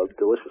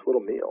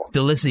meal.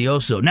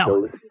 Delicioso.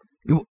 Now,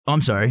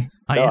 I'm sorry.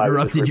 I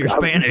interrupted your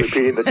Spanish. I was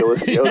repeating the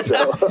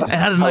delicioso. I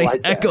had a nice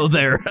echo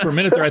there. For a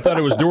minute there, I thought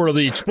it was Dora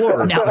the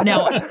Explorer.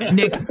 Now,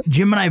 Nick,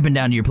 Jim and I have been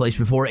down to your place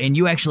before, and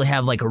you actually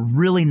have like a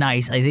really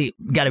nice, I think,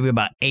 got to be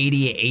about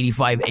 80,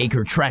 85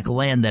 acre tract of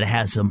land that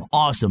has some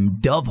awesome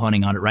dove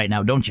hunting on it right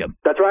now, don't you?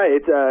 That's right.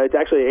 It's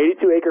actually an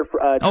 82 acre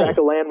tract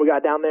of land we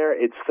got down there.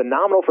 It's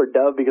phenomenal for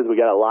dove because we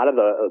got a lot of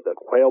the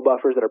quail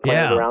buffers that are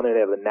planted around there.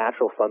 They have the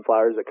natural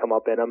sunflowers that come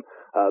up in them,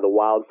 the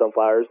wild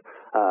sunflowers.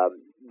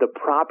 The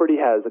property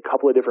has a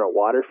couple of different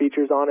water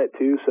features on it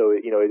too, so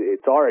you know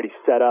it's already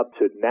set up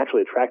to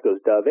naturally attract those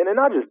dove, and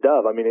not just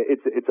dove. I mean,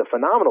 it's a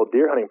phenomenal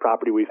deer hunting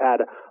property. We've had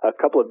a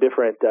couple of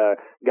different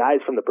guys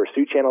from the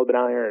Pursuit Channel have been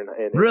out here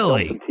and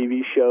really some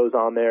TV shows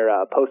on there.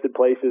 Posted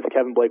Places,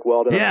 Kevin Blake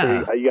Weldon.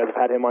 Yeah, you guys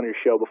have had him on your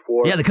show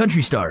before. Yeah, the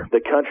Country Star. The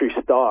Country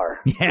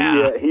Star.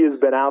 Yeah, he has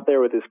been out there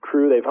with his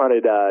crew. They've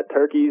hunted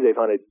turkeys. They've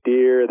hunted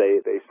deer.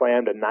 They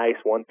slammed a nice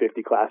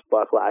 150 class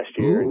buck last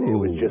year. And it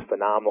was just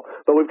phenomenal.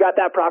 But we've got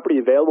that property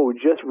available. We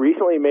just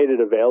recently made it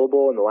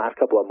available in the last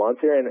couple of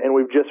months here, and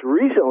we've just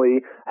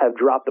recently have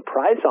dropped the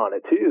price on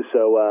it too.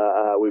 So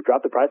we've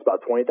dropped the price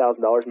about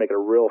 $20,000, make it a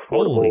real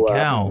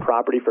affordable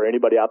property for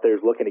anybody out there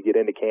who's looking to get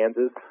into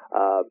Kansas.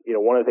 You know,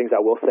 one of the things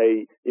I will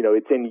say, you know,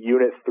 it's in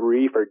Unit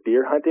 3 for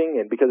deer hunting,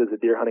 and because it's a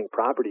deer hunting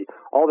property,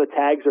 all the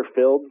tags are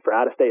filled for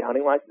out-of-state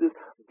hunting licenses.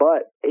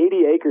 But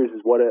 80 acres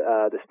is what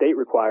the state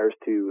requires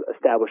to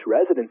establish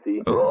residency,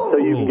 so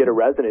you can get a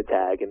resident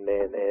tag and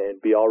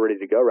be all ready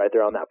to go right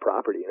there on that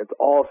property. And it's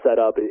all set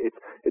up.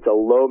 It's a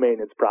low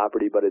maintenance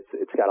property, but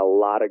it's got a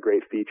lot of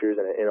great features,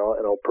 and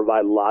it'll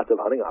provide lots of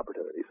hunting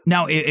opportunities.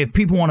 Now, if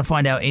people want to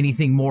find out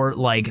anything more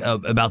like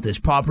about this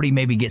property,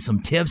 maybe get some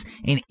tips,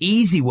 an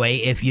easy way,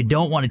 if you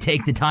don't want to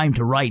take the time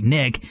to write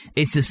Nick,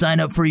 is to sign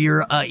up for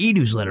your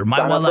e-newsletter,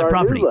 My Wildlife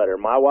Property. Newsletter,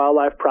 My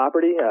Wildlife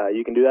Property.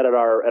 You can do that at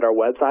our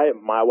website,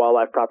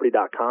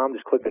 mywildlifeproperty.com.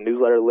 Just click the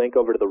newsletter link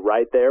over to the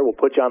right there. We'll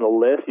put you on the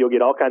list. You'll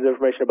get all kinds of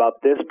information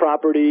about this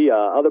property,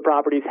 other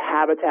properties,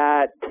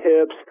 habitat,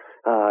 tips.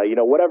 You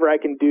know, whatever I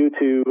can do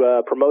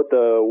to promote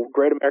the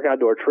Great American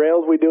Outdoor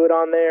Trails, we do it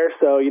on there.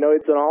 So, you know,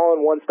 it's an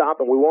all-in-one stop,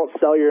 and we won't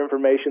sell your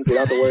information, so you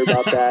don't have to worry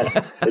about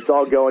that. It's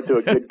all going to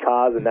a good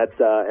cause, and that's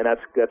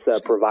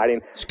providing.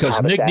 It's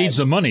because Nick needs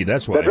the money.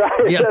 That's why. That's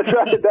right. Yeah. That's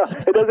right. No,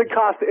 it doesn't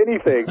cost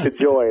anything to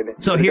join.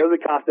 So it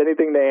doesn't cost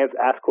anything to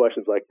ask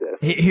questions like this.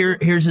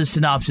 Here's a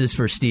synopsis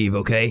for Steve.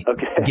 Okay.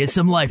 Get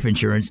some life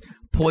insurance.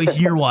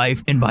 Poison your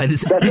wife and buy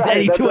this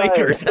 82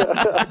 acres. Let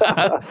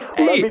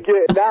me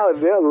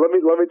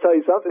tell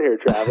you something here,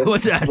 Travis.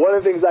 What's that? One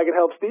of the things I can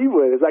help Steve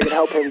with is I can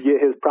help him get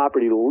his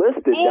property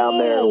listed down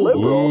there in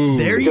Liberal.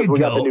 There you go. We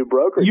got the new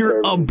brokerage.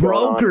 You're a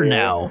broker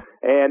now.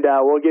 And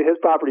we'll get his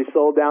property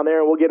sold down there,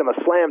 and we'll get him a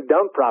slam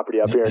dunk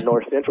property up here in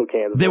north central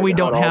Kansas. Then we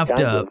don't have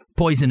to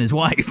poison his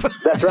wife.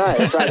 That's right.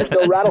 There's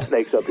no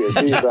rattlesnakes up here,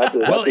 too. So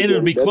well, it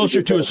would be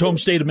closer to his home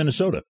state of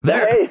Minnesota.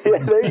 There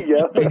you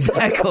go.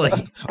 Exactly.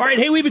 All right,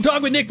 hey, we've been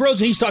talking with Nick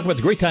Rhodes, and he's talking about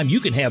the great time you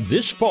can have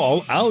this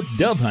fall out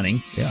dove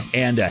hunting. Yeah.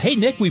 And, hey,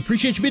 Nick, we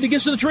appreciate you being a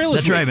guest on the trail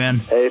this week. That's right, man.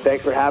 Hey,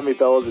 thanks for having me,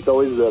 fellas. It's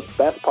always the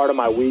best part of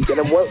my week. And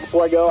then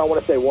before I go, I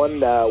want to say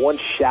one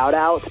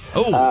shout-out.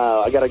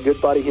 I got a good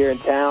buddy here in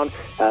town.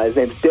 His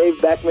name's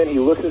Dave Beckman. He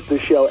listens to the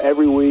show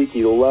every week.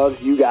 He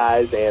loves you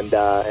guys, and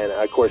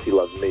of course he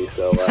loves me.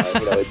 So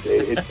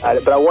you know,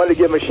 but I wanted to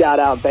give him a shout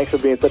out, and thanks for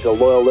being such a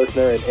loyal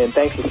listener, and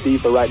thanks to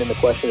Steve for writing in the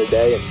question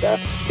today, and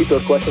keep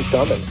those questions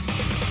coming.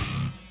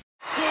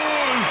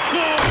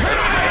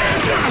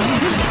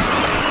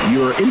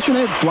 Your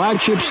internet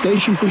flagship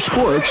station for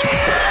sports.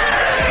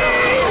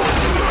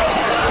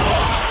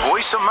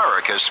 Voice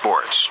America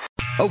Sports.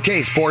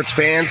 Okay, sports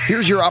fans,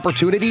 here's your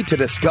opportunity to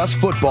discuss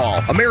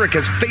football,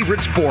 America's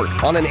favorite sport.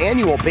 On an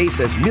annual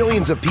basis,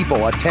 millions of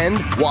people attend,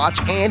 watch,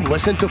 and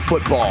listen to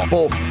football,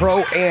 both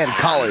pro and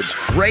college.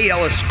 Ray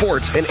Ellis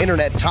Sports, an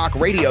internet talk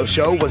radio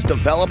show, was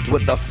developed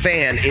with the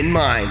fan in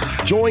mind.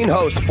 Join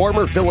host,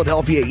 former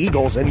Philadelphia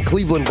Eagles and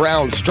Cleveland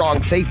Browns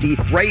strong safety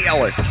Ray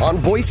Ellis on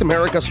Voice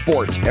America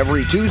Sports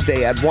every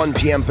Tuesday at 1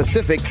 p.m.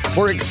 Pacific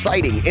for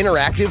exciting,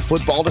 interactive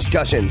football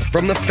discussions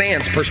from the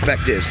fans'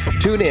 perspective.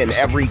 Tune in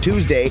every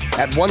Tuesday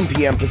at 1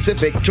 p.m.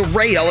 Pacific to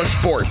Ray Ellis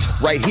Sports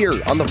right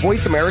here on the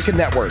Voice America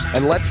Network,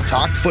 and let's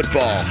talk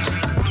football.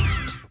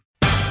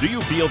 Do you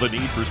feel the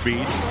need for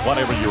speed?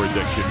 Whatever your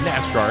addiction,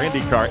 NASCAR,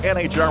 IndyCar,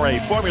 NHRA,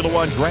 Formula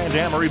One, Grand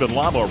Am, or even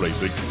lawnmower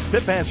racing,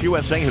 Pit Pass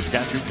USA has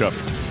got you covered.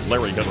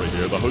 Larry Henry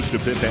here, the host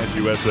of Pit Pass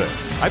USA.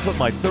 I put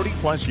my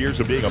 30-plus years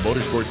of being a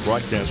motorsports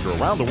broadcaster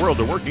around the world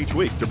to work each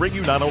week to bring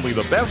you not only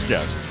the best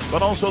guests,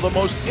 but also the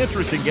most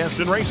interesting guests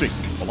in racing,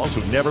 while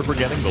also never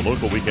forgetting the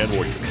local weekend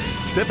warriors.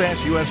 Pit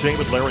Pass USA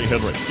with Larry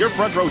Henry, your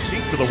front row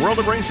seat to the world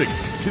of racing.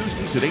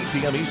 Tuesdays at 8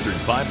 p.m. Eastern,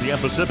 5 p.m.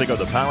 Pacific on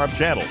the Power Up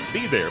channel.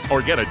 Be there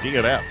or get a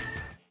DNF.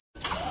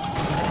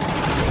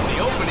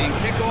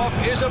 Kickoff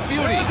is a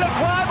beauty. It's a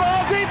fly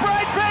ball deep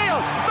right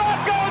field.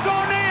 Back goes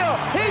O'Neal.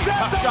 He's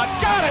at the shot.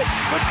 Got it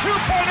with 2.8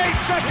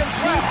 seconds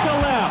left to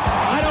left.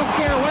 I don't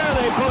care where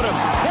they put him.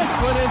 This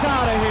one is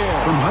out of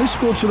here. From high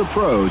school to the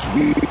pros,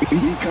 we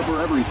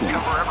cover everything.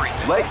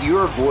 Let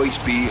your voice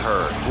be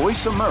heard.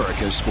 Voice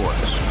America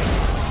Sports.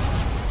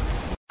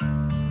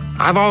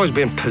 I've always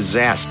been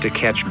possessed to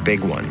catch big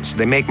ones.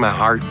 They make my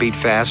heart beat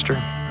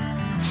faster.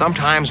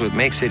 Sometimes what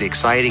makes it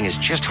exciting is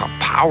just how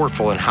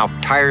powerful and how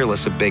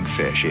tireless a big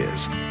fish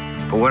is.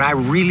 But what I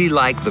really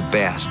like the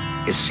best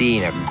is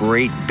seeing a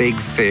great big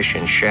fish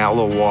in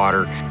shallow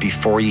water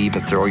before you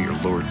even throw your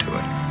lure to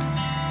it.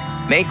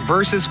 Make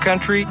Versus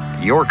Country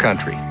your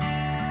country.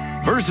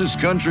 Versus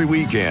Country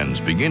weekends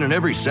beginning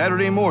every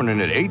Saturday morning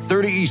at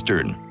 8:30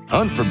 Eastern.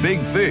 Hunt for big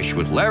fish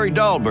with Larry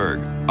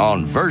Dahlberg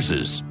on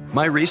Versus.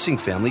 My racing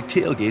family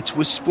tailgates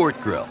with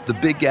Sport Grill, the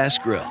big gas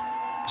grill.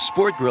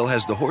 Sport Grill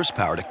has the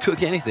horsepower to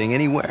cook anything,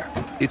 anywhere.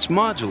 It's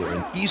modular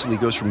and easily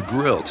goes from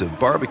grill to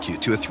barbecue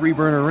to a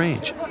 3-burner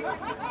range.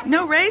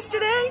 No race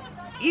today?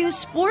 Use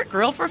Sport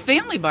Grill for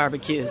family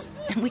barbecues.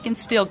 And we can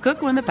still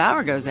cook when the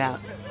power goes out.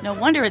 No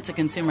wonder it's a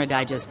Consumer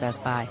Digest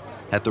Best Buy.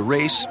 At the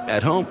race,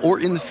 at home, or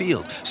in the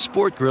field,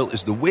 Sport Grill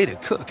is the way to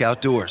cook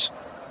outdoors.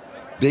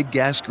 Big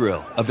gas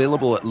grill,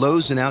 available at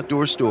Lowe's and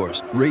outdoor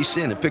stores. Race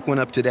in and pick one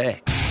up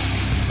today.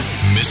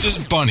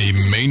 Mrs. Bunny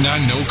may not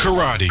know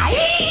karate,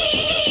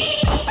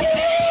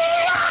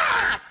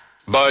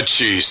 but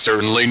she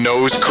certainly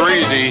knows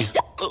crazy.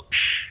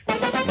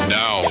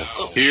 Now,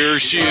 here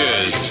she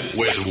is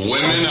with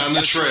Women on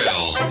the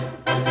Trail.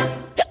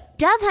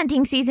 Dove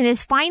hunting season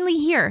is finally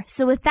here,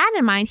 so with that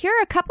in mind, here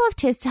are a couple of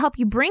tips to help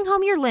you bring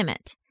home your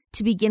limit.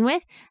 To begin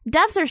with,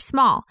 doves are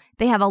small.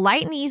 They have a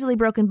light and easily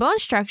broken bone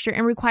structure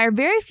and require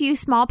very few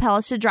small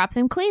pellets to drop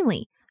them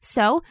cleanly.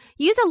 So,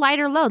 use a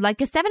lighter load like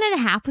a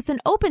 7.5 with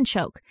an open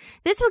choke.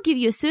 This will give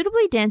you a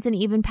suitably dense and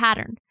even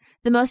pattern.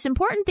 The most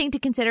important thing to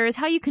consider is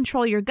how you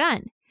control your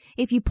gun.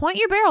 If you point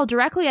your barrel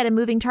directly at a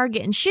moving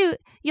target and shoot,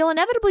 you'll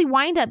inevitably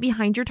wind up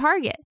behind your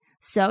target.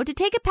 So, to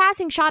take a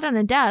passing shot on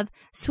a dove,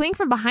 swing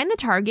from behind the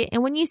target,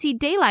 and when you see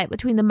daylight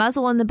between the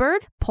muzzle and the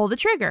bird, pull the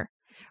trigger.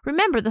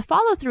 Remember, the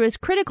follow-through is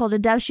critical to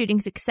dove shooting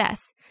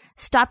success.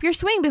 Stop your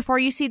swing before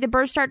you see the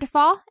bird start to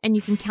fall, and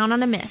you can count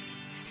on a miss.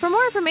 For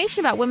more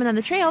information about Women on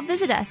the Trail,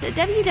 visit us at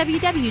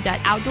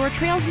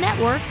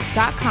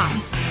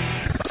www.outdoortrailsnetwork.com.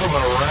 From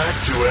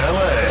Iraq to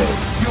LA,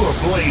 you're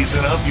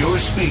blazing up your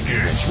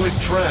speakers with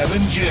Trav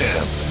and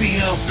Jim, the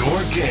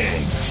Outdoor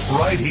Kings,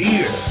 right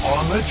here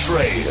on the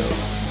Trail.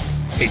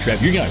 Hey, Trav,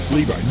 you're going to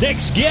believe our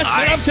next guest.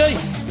 I'm telling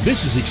you,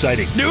 this is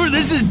exciting. Dude,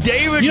 this is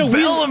David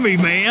Bellamy,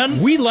 man.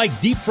 We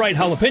like deep-fried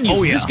jalapenos.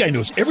 Oh, yeah. This guy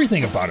knows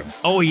everything about them.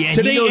 Oh, yeah.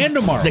 Today and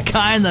tomorrow. The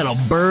kind that'll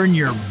burn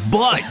your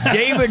butt.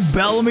 David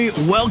Bellamy,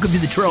 welcome to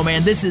the Trail,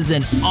 man. This is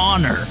an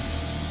honor.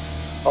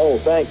 Oh,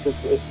 thanks.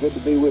 It's good to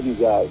be with you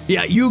guys.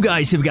 Yeah, you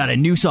guys have got a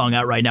new song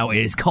out right now. It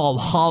is called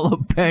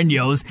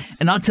Jalapenos.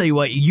 And I'll tell you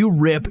what, you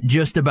rip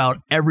just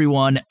about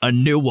everyone a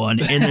new one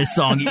in this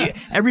song.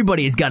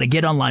 Everybody has got to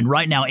get online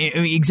right now.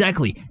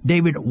 Exactly.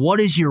 David,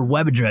 what is your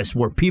web address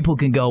where people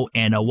can go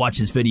and watch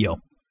this video?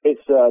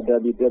 It's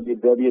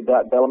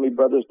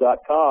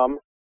www.bellamybrothers.com.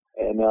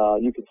 And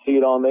you can see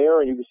it on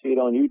there, and you can see it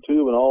on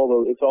YouTube, and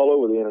it's all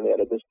over the internet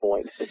at this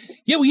point.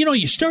 Yeah, well,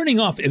 you're starting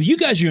off. You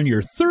guys are in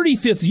your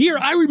 35th year.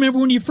 I remember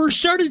when you first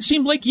started; it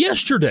seemed like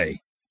yesterday.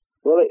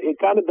 Well, it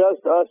kind of does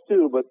to us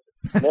too, but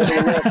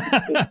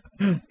nevertheless,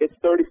 it's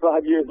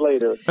 35 years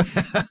later.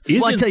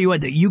 Well, I tell you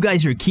what, you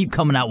guys keep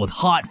coming out with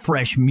hot,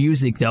 fresh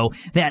music, though.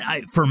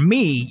 For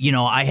me,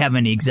 I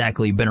haven't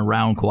exactly been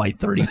around quite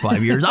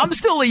 35 years. I'm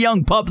still a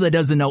young pup that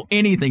doesn't know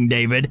anything,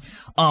 David.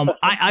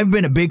 I've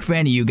been a big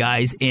fan of you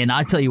guys, and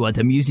I tell you what,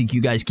 the music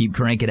you guys keep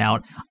cranking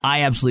out,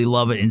 I absolutely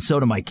love it, and so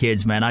do my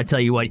kids, man. I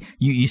tell you what,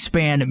 you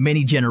span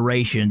many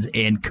generations,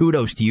 and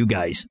kudos to you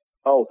guys.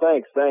 Oh,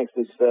 thanks.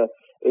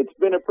 it's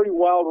been a pretty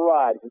wild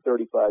ride for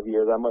 35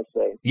 years, I must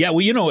say. Yeah,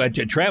 well,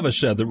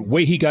 Travis, the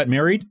way he got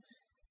married,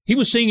 he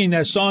was singing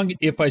that song,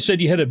 If I Said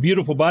You Had a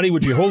Beautiful Body,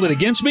 Would You Hold It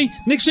Against Me?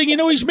 Next thing you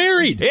know, he's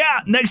married. Yeah,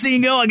 next thing you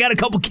know, I got a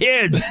couple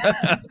kids.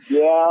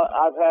 Yeah,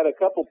 I've had a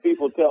couple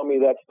people tell me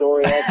that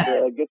story.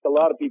 That gets a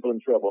lot of people in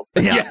trouble.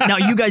 Yeah. Now,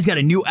 you guys got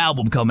a new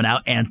album coming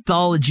out,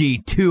 Anthology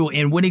 2,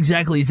 and when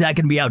exactly is that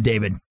going to be out,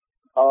 David?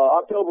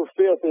 October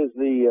 5th is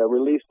the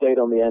release date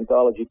on the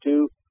Anthology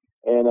 2,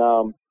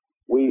 and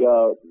we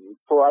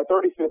for our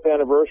 35th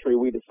anniversary,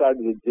 we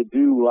decided to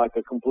do like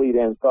a complete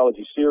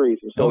anthology series.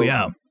 And so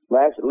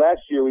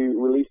last year we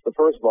released the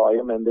first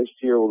volume, and this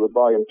year the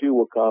volume 2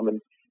 will come. And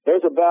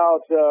there's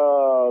about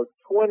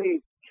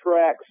 20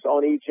 tracks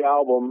on each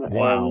album,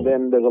 and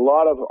then there's a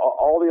lot of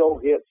all the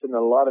old hits and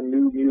a lot of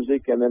new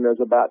music, and then there's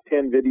about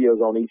 10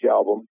 videos on each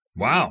album.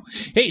 Wow!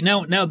 Hey,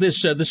 now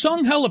this the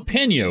song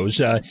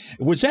 "Jalapenos"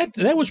 was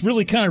that was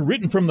really kind of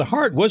written from the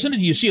heart, wasn't it?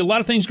 You see a lot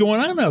of things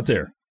going on out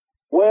there.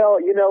 Well,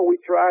 we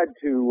tried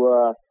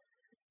to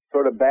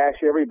sort of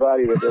bash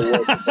everybody that there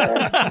was to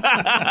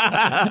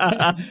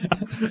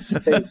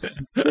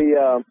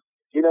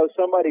bash.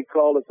 Somebody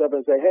called us up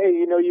and said,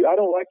 "Hey, I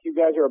don't like you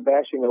guys are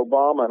bashing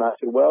Obama." And I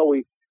said, "Well,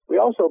 we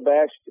also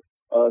bashed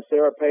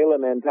Sarah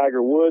Palin and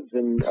Tiger Woods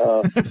and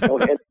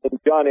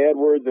John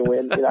Edwards,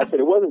 and I said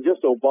it wasn't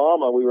just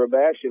Obama we were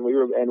bashing.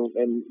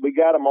 And we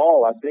got them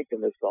all, I think,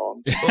 in this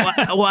song."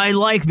 Well, I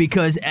like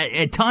because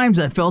at times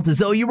I felt as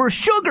though you were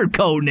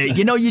sugarcoating it.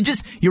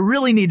 You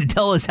really need to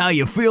tell us how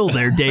you feel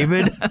there,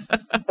 David.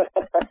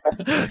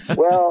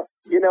 Well,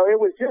 it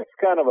was just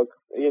kind of a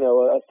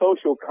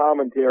social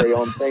commentary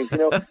on things.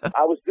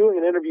 I was doing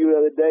an interview the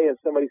other day, and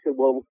somebody said,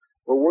 "Well,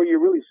 were you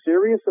really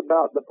serious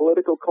about the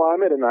political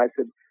climate?" And I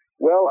said,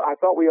 "Well, I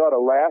thought we ought to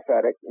laugh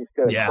at it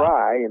instead of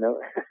cry,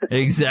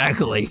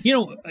 Exactly.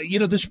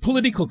 This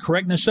political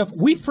correctness stuff,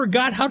 we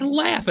forgot how to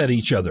laugh at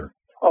each other.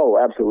 Oh,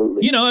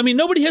 absolutely.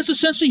 Nobody has a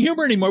sense of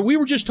humor anymore. We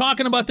were just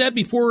talking about that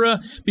before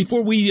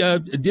we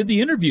did the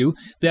interview,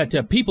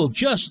 that people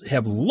just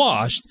have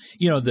lost,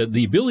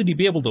 the ability to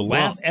be able to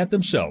laugh at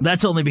themselves.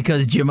 That's only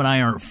because Jim and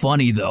I aren't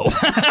funny, though.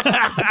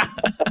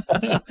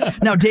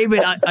 Now,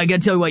 David, I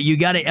got to tell you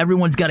what,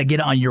 everyone's got to get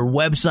on your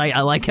website.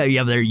 I like how you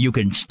have there, you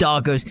can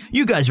stalk us.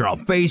 You guys are on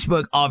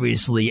Facebook,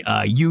 obviously,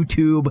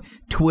 YouTube,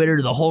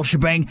 Twitter, the whole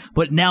shebang.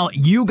 But now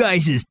you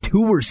guys'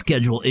 tour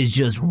schedule is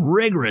just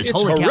rigorous.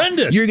 It's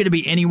horrendous. Cow, you're going to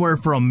be anywhere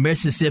from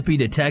Mississippi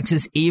to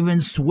Texas,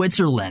 even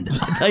Switzerland.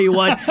 I'll tell you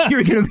what,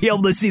 you're going to be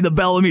able to see the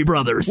Bellamy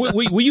brothers.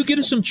 Will you get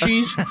us some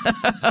cheese?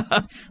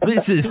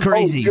 This is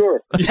crazy.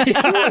 Oh, sure.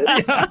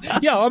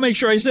 Yeah, I'll make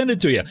sure I send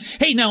it to you.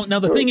 Hey, now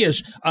the thing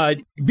is,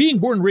 being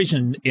born and raised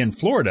in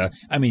Florida,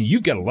 I mean,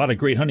 you've got a lot of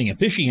great hunting and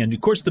fishing, and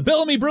of course the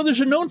Bellamy brothers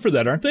are known for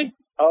that, aren't they?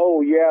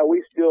 Oh, yeah,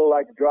 we still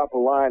like to drop a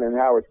line in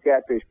Howard's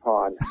catfish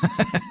pond.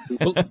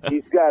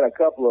 He's got a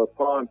couple of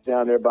ponds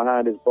down there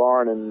behind his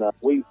barn, and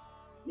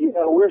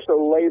we're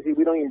so lazy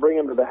we don't even bring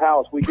them to the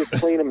house. We just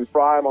clean them and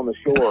fry them on the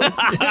shore.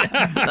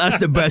 That's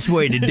the best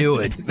way to do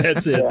it.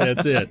 That's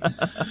it.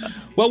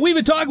 Well, we've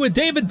been talking with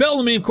David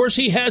Bellamy. Of course,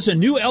 he has a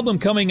new album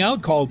coming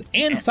out called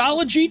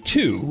Anthology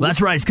 2. That's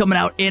right. It's coming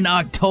out in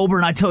October,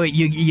 and I tell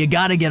you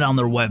got to get on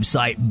their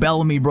website,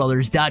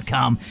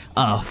 BellamyBrothers.com.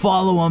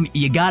 Follow them.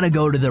 You got to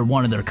go to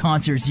one of their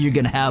concerts. You're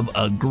going to have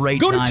a great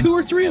time. Go to 2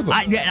 or 3 of them.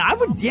 I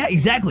would. Yeah,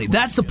 exactly.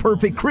 That's the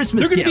perfect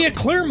Christmas gift. They're going to be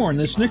at Claremore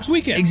this next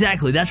weekend.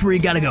 Exactly. That's where you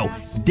got to go.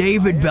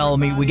 David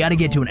Bellamy, we got to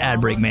get to an ad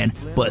break, man.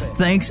 But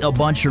thanks a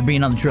bunch for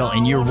being on the trail,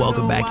 and you're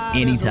welcome back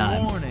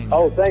anytime.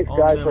 Oh, thanks,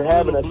 guys, for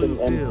having us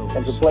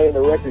and for playing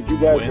the record. You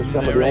guys are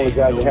some of the only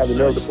guys that have the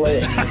nerve to play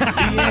it.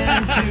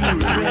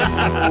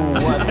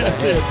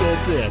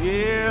 That's it.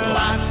 Yeah,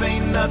 life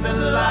ain't nothing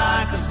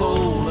like a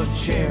bowl of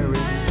cherries.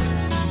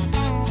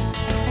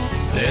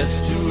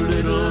 There's too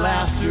little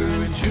laughter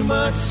and too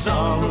much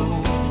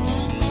sorrow.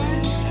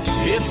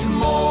 It's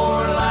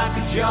more like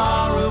a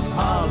jar of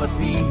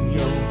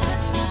jalapenos.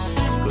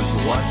 'Cause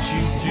what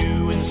you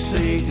do and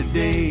say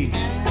today,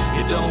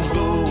 it don't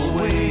go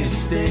away and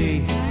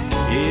stay.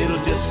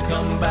 It'll just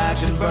come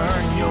back and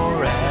burn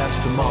your ass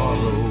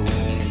tomorrow.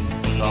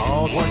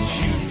 'Cause what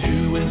you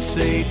do and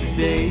say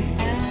today,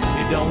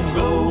 it don't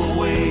go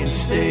away and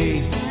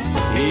stay.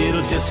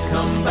 It'll just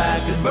come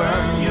back and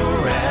burn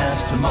your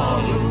ass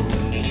tomorrow.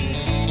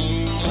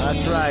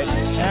 That's right.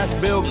 Ask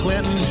Bill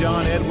Clinton,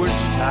 John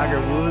Edwards,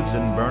 Tiger Woods,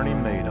 and Bernie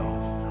Madoff.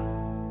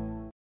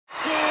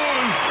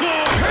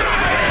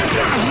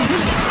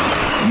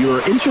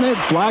 Your internet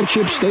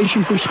flagship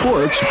station for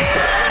sports.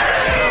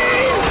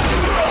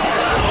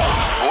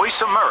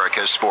 Voice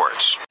America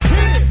Sports.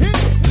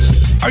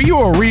 Are you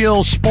a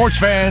real sports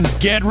fan?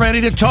 Get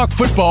ready to talk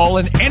football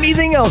and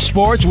anything else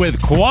sports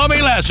with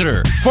Kwame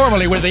Lassiter,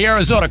 formerly with the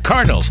Arizona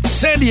Cardinals,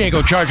 San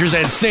Diego Chargers,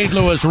 and St.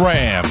 Louis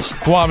Rams.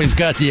 Kwame's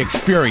got the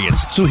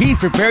experience, so he's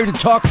prepared to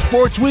talk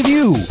sports with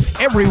you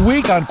every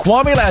week on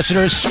Kwame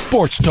Lassiter's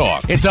Sports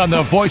Talk. It's on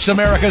the Voice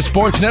America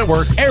Sports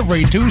Network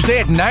every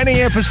Tuesday at 9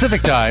 a.m.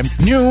 Pacific Time,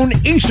 noon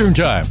Eastern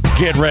Time.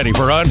 Get ready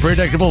for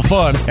unpredictable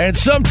fun and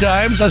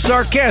sometimes a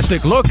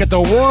sarcastic look at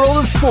the world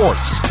of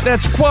sports.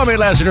 That's Kwame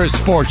Lassiter's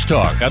Sports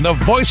Talk on the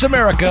Voice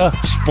America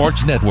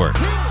Sports Network.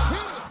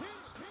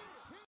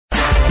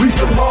 We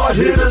some hard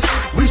hitters.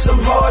 We some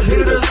hard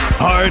hitters.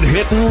 Hard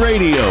Hittin'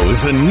 Radio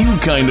is a new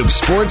kind of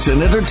sports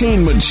and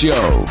entertainment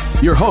show.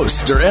 Your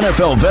hosts are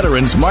NFL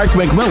veterans Mark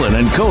McMillan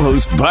and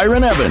co-host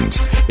Byron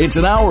Evans. It's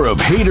an hour of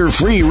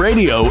hater-free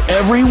radio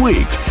every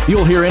week.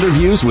 You'll hear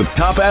interviews with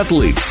top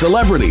athletes,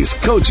 celebrities,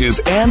 coaches,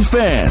 and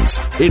fans.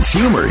 It's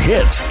humor,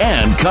 hits,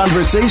 and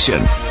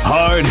conversation.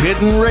 Hard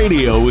Hittin'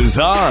 Radio is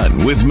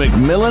on with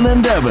McMillan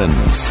and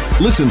Evans.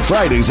 Listen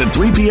Fridays at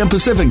 3 p.m.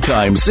 Pacific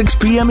Time, 6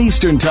 p.m.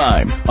 Eastern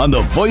Time on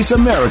the Voice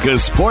America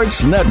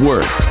Sports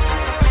Network.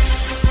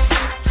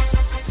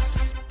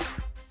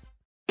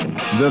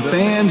 The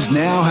fans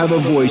now have a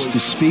voice to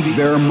speak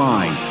their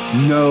mind.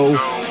 No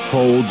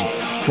holds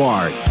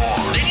barred.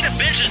 They need to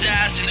bench his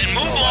ass and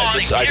move on.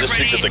 I just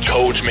think that the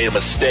coach made a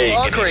mistake.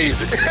 All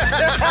crazy.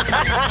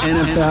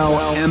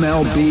 NFL,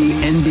 MLB,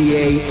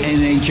 NBA,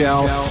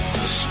 NHL.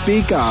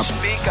 Speak up.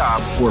 Speak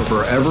up or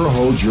forever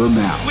hold your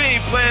mouth. We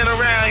ain't playing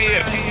around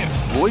here.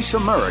 Voice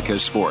America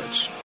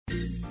Sports.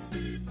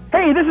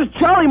 Hey, this is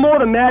Charlie Moore,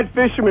 the Mad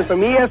Fisherman from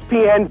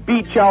ESPN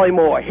Beat Charlie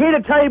Moore. Here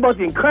to tell you about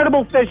the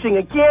incredible fishing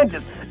in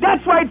Kansas.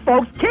 That's right,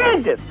 folks,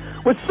 Kansas.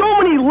 With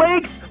so many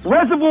lakes,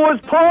 reservoirs,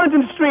 ponds,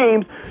 and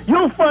streams,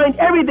 you'll find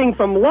everything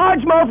from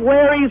largemouth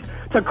Larrys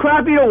to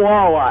crappie to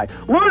walleye.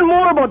 Learn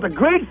more about the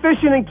great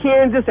fishing in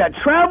Kansas at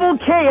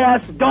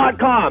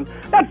TravelKS.com.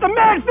 That's the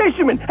Mad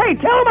Fisherman. Hey,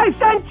 tell him I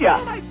sent you.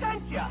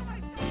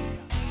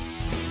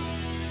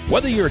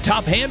 Whether you're a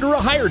top hand or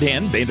a hired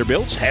hand,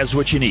 Vanderbilt's has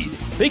what you need.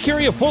 They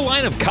carry a full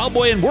line of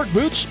cowboy and work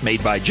boots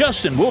made by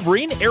Justin,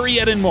 Wolverine,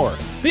 Ariat, and more.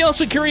 They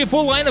also carry a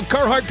full line of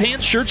Carhartt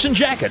pants, shirts, and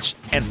jackets.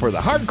 And for the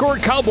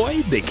hardcore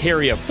cowboy, they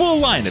carry a full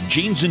line of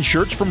jeans and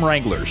shirts from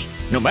Wranglers.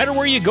 No matter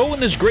where you go in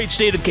this great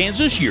state of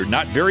Kansas, you're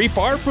not very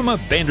far from a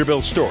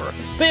Vanderbilt store.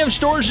 They have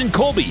stores in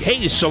Colby,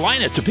 Hayes,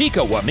 Salina, Topeka,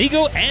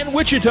 Wamego, and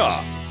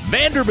Wichita.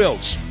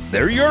 Vanderbilt's,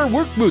 they're your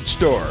work boot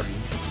store.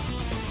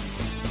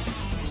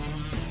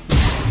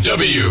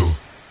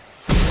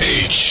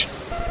 WHOTT.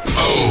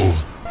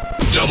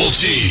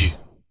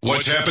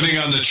 What's happening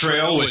on the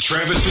trail with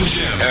Travis and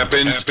Jim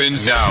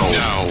happens now.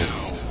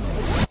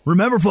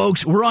 Remember,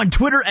 folks, we're on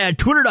Twitter at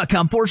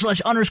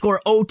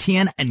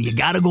twitter.com/_OTN, and you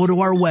got to go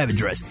to our web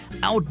address,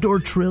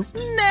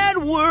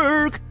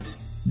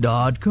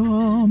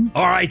 OutdoorTrailsNetwork.com.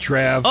 All right,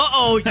 Trav.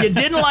 Uh-oh, you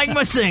didn't like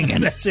my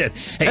singing. That's it.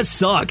 Hey, that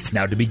sucked.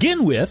 Now, to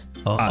begin with,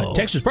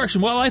 Texas Parks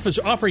and Wildlife is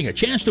offering a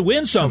chance to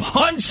win some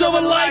hunts of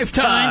a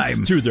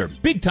lifetime through their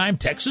big-time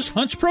Texas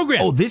Hunts program.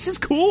 Oh, this is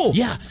cool.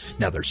 Yeah.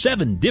 Now, there's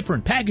 7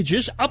 different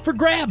packages up for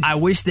grabs. I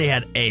wish they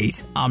had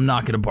 8. I'm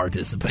not going to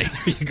participate.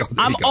 There you go.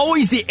 I'm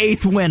always the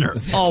 8th winner.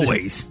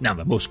 Always. Now,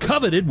 the most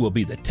coveted will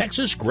be the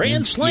Texas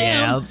Grand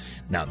Slam. Yeah.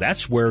 Now,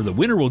 that's where the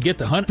winner will get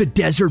to hunt the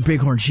Desert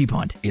Bighorn Sheep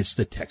Hunt. It's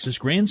the Texas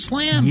Grand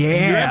Slam.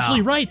 Yeah. You're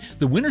absolutely right.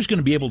 The winner's going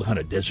to be able to hunt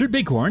a desert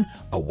bighorn,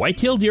 a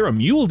white-tailed deer, a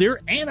mule deer,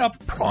 and a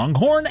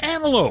pronghorn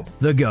antelope.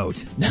 The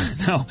goat.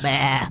 Now,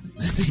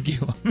 thank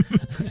you,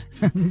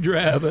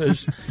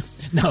 Travis.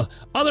 Now,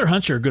 other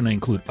hunts are going to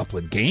include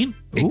upland game,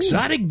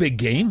 exotic big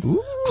game.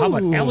 How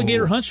about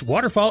alligator hunts,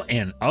 waterfowl,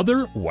 and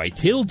other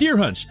white-tailed deer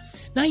hunts?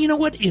 Now, you know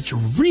what? It's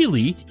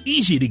really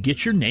easy to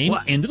get your name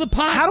into the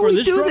pot. How do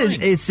we do this?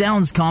 It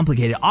sounds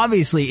complicated.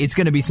 Obviously, it's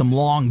going to be some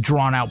long,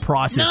 drawn-out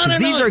process because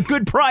these are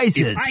good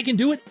prizes. If I can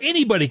do it,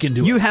 anybody can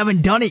do it. You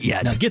haven't done it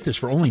yet. Now, get this.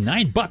 For only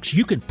 $9,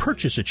 you can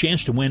purchase a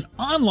chance to win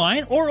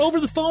online or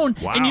over the phone.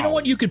 Wow. And you know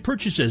what? You can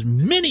purchase as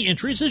many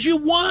entries as you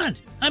want.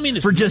 I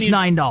mean, for just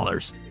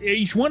 $9.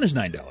 Each one is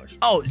 $9.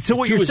 Oh, so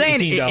what you're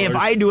saying, if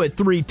I do it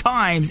 3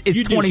 times, it's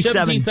 $27.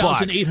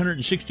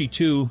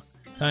 17,862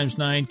 times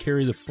 9,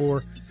 carry the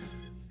 4.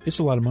 It's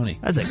a lot of money.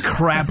 That's a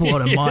crap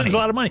load of money. It's a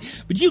lot of money.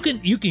 But you can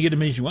get as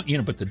many as you want.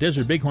 But the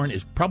Desert Bighorn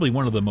is probably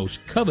one of the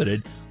most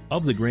coveted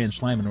of the Grand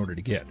Slam in order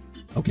to get.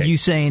 Okay. You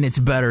saying it's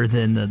better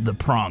than the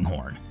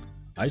pronghorn?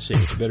 I say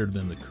it's better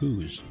than the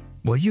coos.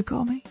 What did you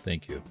call me?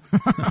 Thank you.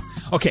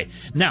 Okay,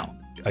 now,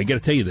 I got to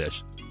tell you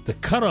this. The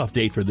cutoff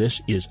date for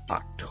this is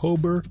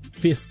October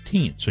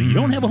 15th. So you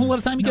don't have a whole lot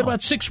of time. You got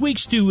about 6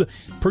 weeks to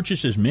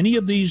purchase as many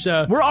of these.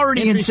 We're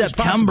already in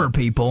September,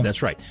 people.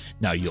 That's right.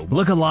 Now you'll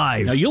look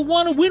alive. Now you'll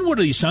want to win one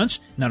of these hunts.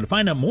 Now to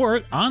find out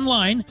more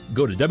online,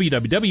 go to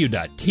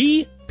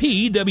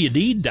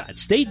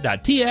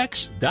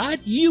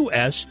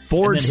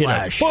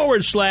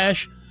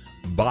www.tpwd.state.tx.us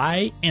 //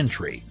 buy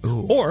entry.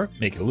 Or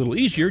make it a little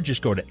easier,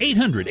 just go to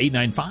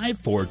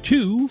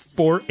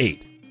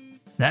 800-895-4248.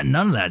 None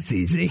of that's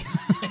easy.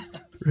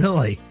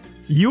 Really?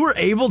 You were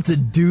able to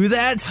do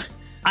that?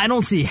 I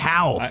don't see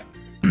how.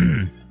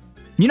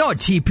 You know what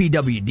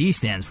TPWD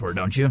stands for,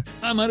 don't you?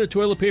 I'm out of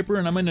toilet paper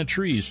and I'm in the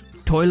trees.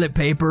 Toilet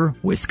paper,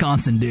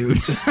 Wisconsin dude.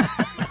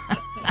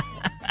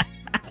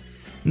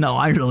 No,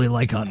 I really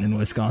like hunting in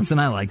Wisconsin.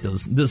 I like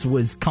those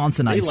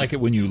Wisconsinites. They like it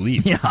when you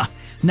leave. Yeah.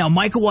 Now,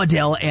 Michael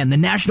Waddell and the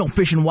National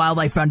Fish and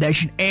Wildlife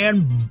Foundation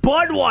and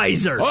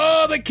Budweiser.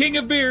 Oh, the king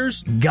of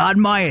beers. Got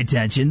my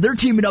attention. They're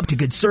teaming up to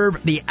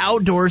conserve the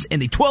outdoors in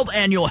the 12th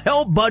annual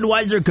Help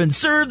Budweiser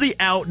Conserve the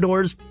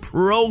Outdoors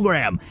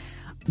program.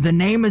 The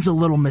name is a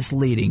little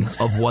misleading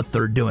of what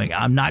they're doing.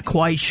 I'm not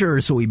quite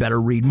sure, so we better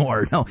read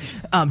more. No,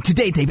 to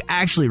date, they've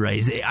actually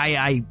raised,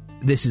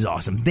 this is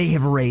awesome. They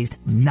have raised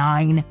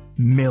 $9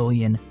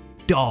 million.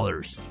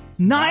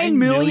 $9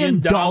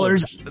 million.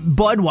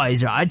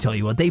 Budweiser, I tell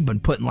you what, they've been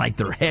putting like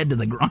their head to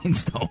the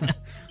grindstone.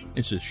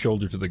 It's a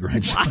shoulder to the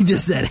grindstone. I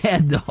just said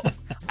head, though.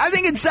 I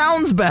think it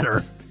sounds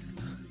better.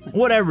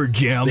 Whatever,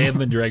 Jim. They haven't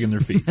been dragging their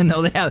feet.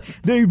 No, they have.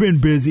 They've been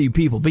busy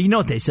people. But you know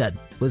what they said?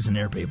 Listen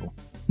here, people.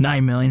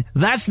 9 million.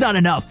 That's not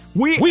enough.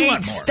 We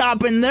ain't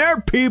stopping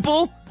there,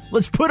 people.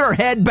 Let's put our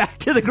head back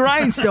to the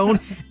grindstone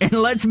and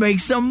let's make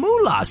some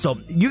moolah. So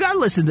you got to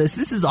listen to this.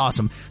 This is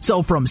awesome.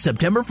 So from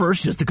September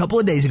 1st, just a couple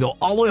of days ago,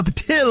 all the way up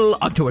until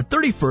October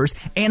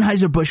 31st,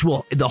 Anheuser-Busch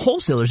the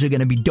wholesalers are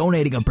going to be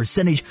donating a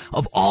percentage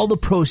of all the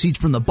proceeds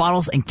from the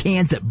bottles and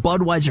cans that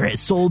Budweiser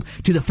has sold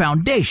to the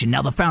foundation.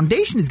 Now, the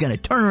foundation is going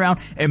to turn around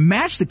and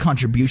match the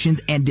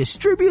contributions and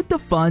distribute the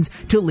funds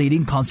to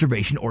leading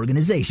conservation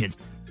organizations.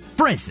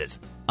 For instance,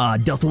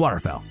 Delta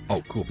Waterfowl.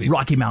 Oh, cool people.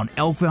 Rocky Mountain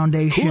Elk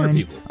Foundation. Cooler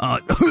people.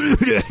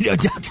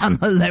 Ducks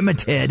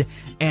Unlimited.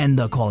 And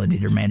the Quality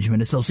Deer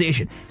Management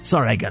Association.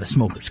 Sorry, I got a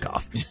smoker's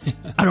cough.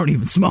 I don't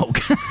even smoke.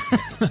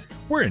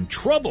 We're in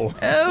trouble.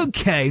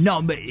 Okay.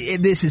 No, but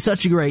this is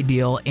such a great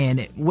deal.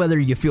 And whether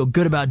you feel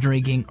good about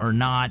drinking or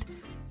not,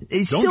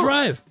 don't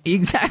drive.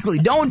 Exactly.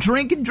 Don't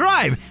drink and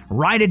drive.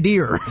 Ride a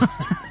deer.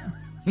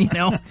 You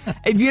know,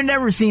 if you've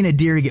never seen a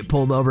deer get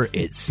pulled over,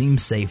 it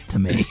seems safe to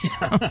me.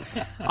 All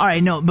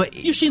right, no, but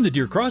you've seen the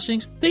deer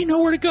crossings. They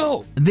know where to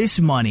go.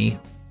 This money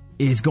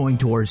is going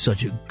towards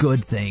such a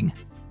good thing.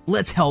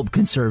 Let's help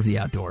conserve the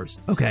outdoors.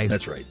 Okay.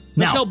 That's right.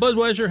 Let's help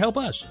Budweiser help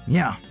us.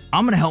 Yeah.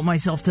 I'm going to help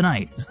myself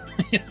tonight.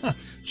 Yeah,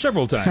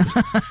 several times.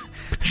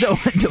 So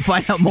to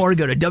find out more,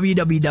 go to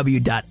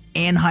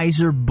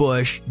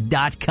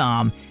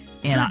www.anheuserbusch.com.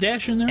 Is there a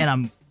dash in there? And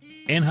I'm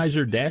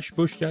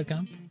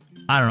Anheuser-Busch.com?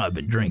 I don't know. I've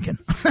been drinking.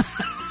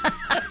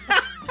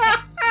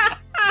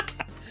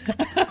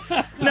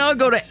 No,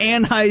 go to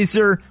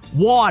Anheuser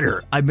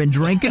Water. I've been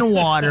drinking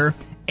water.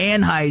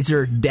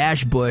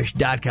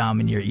 Anheuser-Busch.com.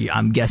 And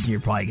I'm guessing you're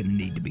probably going to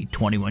need to be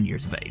 21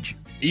 years of age.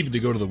 Even to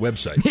go to the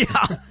website.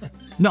 Yeah.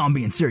 No, I'm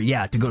being serious.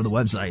 Yeah, to go to the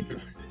website.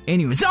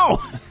 Anyway, so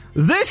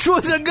this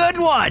was a good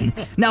one.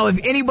 Now, if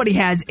anybody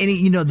has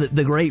any,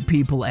 the great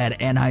people at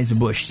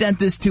Anheuser-Busch sent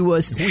this to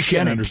us, we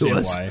can't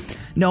understand why.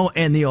 No,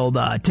 and the old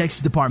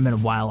Texas Department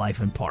of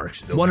Wildlife and Parks.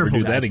 They'll wonderful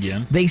never do guys. That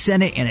again. They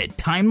sent it in a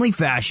timely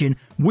fashion.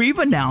 We've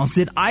announced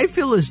it. I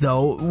feel as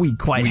though we've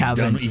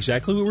haven't done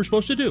exactly what we're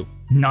supposed to do.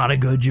 Not a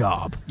good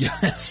job. Yeah.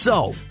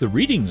 So the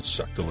reading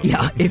sucked a little.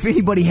 Yeah. bit. If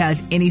anybody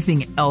has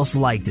anything else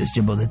like this,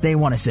 Jimbo, that they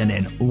want to send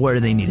in, where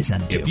do they need to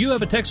send it to? If you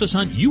have a Texas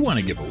hunt you want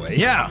to give away,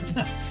 yeah.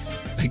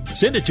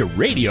 Send it to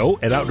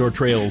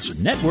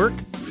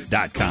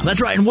radio@OutdoorTrailsNetwork.com. That's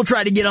right, and we'll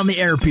try to get on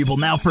the air, people.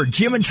 Now, for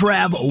Jim and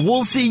Trav,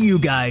 we'll see you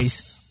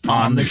guys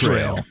on the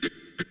trail.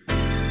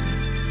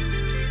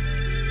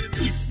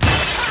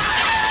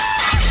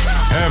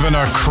 Having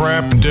a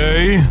crap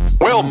day?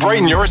 Well,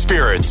 brighten your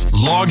spirits.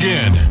 Log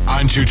in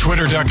onto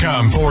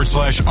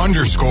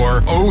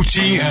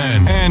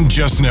twitter.com/_OTN and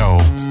just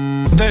know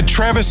that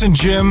Travis and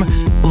Jim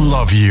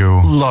love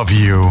you, love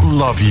you,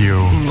 love you,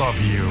 love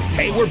you.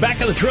 Hey, we're back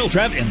on the trail,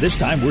 Trav, and this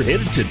time we're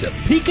headed to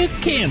Topeka,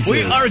 Kansas.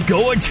 We are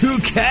going to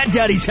Cat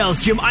Daddy's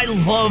house, Jim. I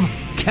love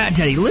Cat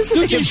Daddy. Listen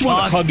to him just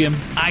want to hug him?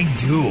 I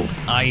do.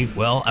 I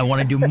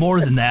want to do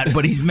more than that,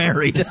 but he's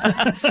married.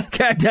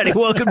 Cat Daddy,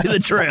 welcome to the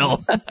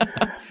trail.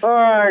 All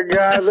right,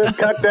 guys, let's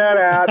cut that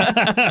out.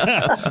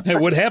 Hey,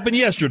 what happened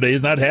yesterday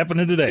is not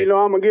happening today.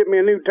 I'm going to get me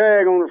a new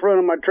tag on the front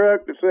of my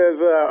truck that says,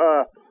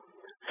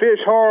 fish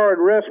hard,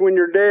 rest when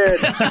you're dead.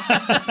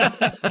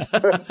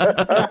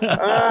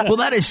 Well,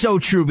 that is so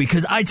true,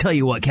 because I tell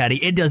you what,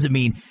 Caddy, it doesn't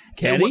mean...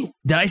 Caddy?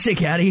 Did I say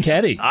Caddy?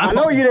 Caddy. I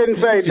know you didn't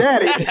say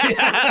Daddy.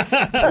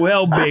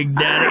 Well, Big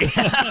Daddy.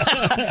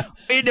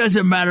 It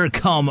doesn't matter,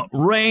 come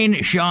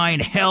rain,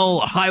 shine, hell,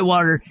 high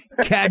water.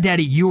 Cat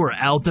Daddy, you are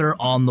out there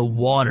on the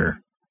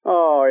water.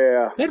 Oh,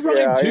 yeah. That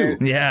rhymed, too.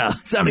 Yeah,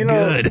 sounded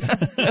good.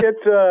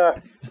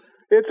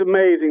 It's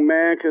amazing,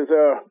 man, because...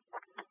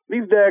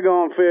 these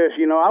daggone fish,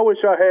 I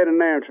wish I had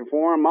an answer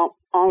for them.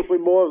 Honestly,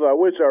 boys, I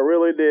wish I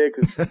really did.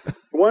 Because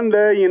one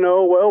day,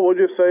 we'll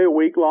just say a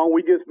week long,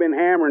 we just been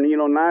hammering,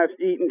 nice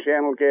eating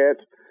channel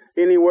cats,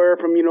 anywhere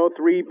from,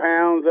 3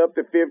 pounds up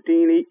to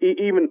 15.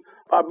 Even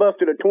I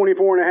busted a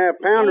 24.5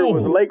 pounder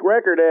with a lake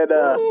record at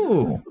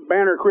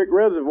Banner Creek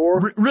Reservoir.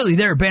 Really,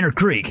 there at Banner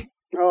Creek?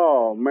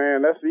 Oh,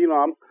 man, that's,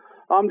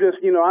 I'm just,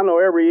 I know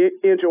every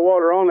inch of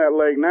water on that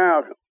lake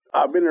now.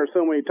 I've been there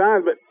so many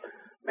times, but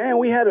man,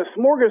 we had a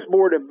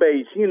smorgasbord of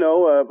baits.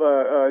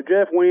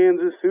 Jeff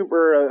Wins is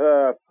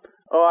super.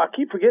 I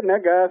keep forgetting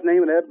that guy's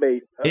name of that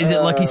bait. Is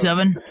it Lucky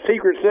 7?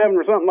 Secret 7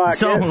 or something like that.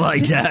 Something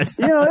like that.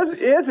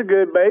 It's a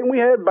good bait. And we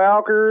had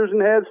Bowkers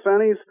and had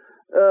Sonny's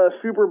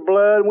Super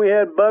Blood, and we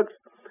had Buck's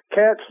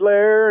Cat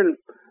Slayer, and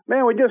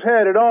man, we just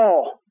had it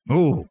all.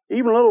 Ooh.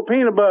 Even a little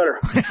peanut butter.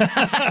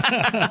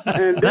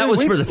 And that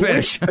was for the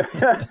fish.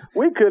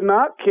 We could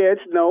not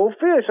catch no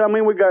fish. I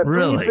mean, we got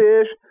 3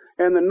 fish,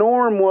 and the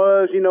norm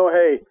was,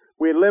 hey,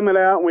 we'd limit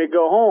out and we'd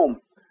go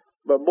home.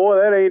 But, boy,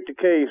 that ain't the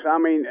case. I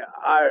mean,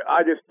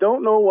 I just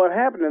don't know what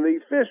happened to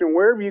these fish. And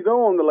wherever you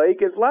go on the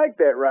lake, it's like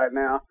that right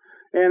now.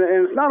 And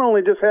it's not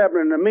only just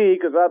happening to me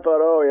because I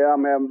thought, oh, yeah,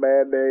 I'm having a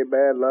bad day,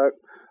 bad luck.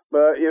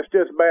 But it's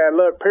just bad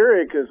luck,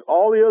 period, because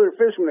all the other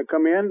fishermen that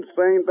come in, the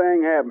same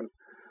thing happened.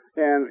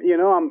 And,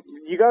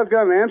 you guys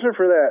got an answer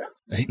for that?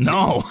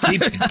 No.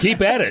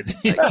 keep at it.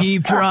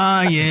 Keep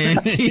trying.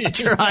 Keep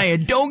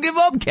trying. Don't give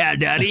up, Cat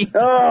Daddy.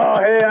 Oh,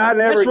 hey, I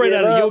never That's right give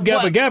out of up. Yo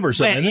Gabba Gab or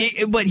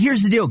something. But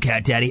here's the deal,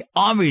 Cat Daddy.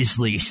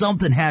 Obviously,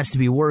 something has to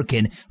be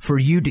working for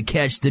you to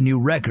catch the new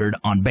record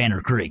on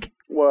Banner Creek.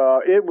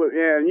 Well, it was,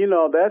 and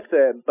that's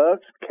that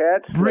Buck's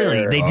Cat Slayer.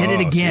 Really? They did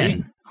it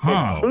again.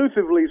 Huh.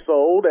 Exclusively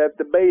sold at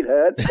the Bait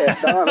Hut,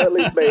 at Don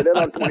Hutley's Bait Hut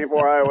on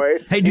 24 Highway.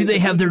 Hey, do they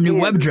have their new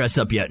web address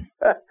up yet?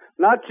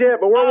 Not yet,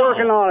 but we're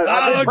working on it.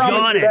 I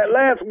promised you that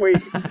last week.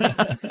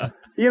 I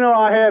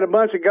had a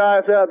bunch of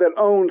guys out that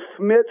own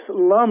Smith's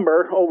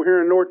Lumber over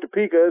here in North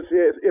Topeka.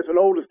 It's an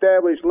old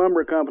established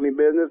lumber company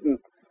business, and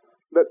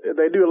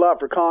they do a lot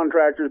for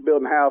contractors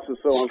building houses.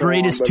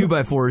 Straightest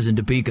 2x4s in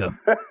Topeka.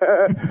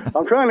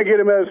 I'm trying to get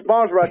them as a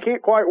sponsor. I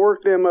can't quite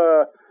work them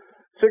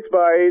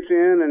 6x8s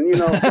in, and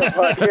stuff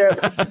like that.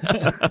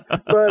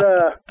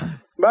 But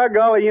by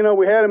golly,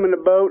 we had them in the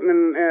boat,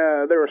 and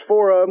there was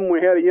 4 of them.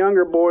 We had a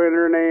younger boy in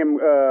there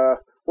named, I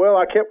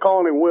kept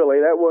calling him Willie.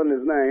 That wasn't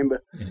his name.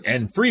 But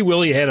And Free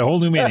Willie had a whole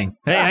new meaning.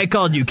 Hey, I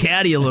called you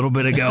Caddy a little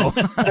bit ago.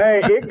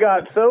 Hey, it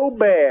got so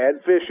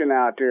bad fishing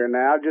out there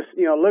now, just,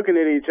 looking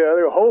at each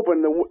other,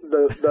 hoping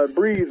the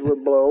breeze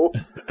would blow,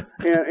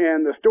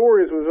 and the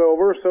stories was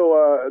over.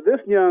 So this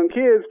young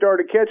kid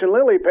started catching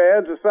lily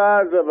pads the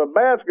size of a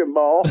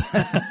basketball,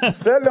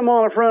 setting them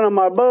on the front of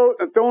my boat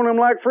and throwing them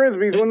like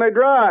Frisbees when they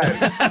drive.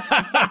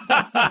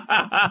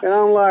 And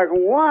I'm like,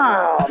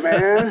 wow,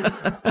 man.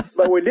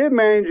 But we did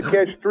manage to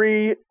catch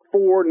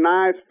 3-4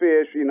 nice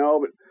fish,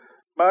 but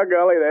by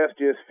golly, that's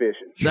just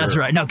fishing. That's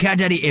right. Now, Cat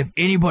Daddy, if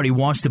anybody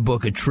wants to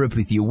book a trip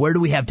with you, where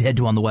do we have to head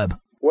to on the web?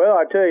 Well,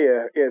 I tell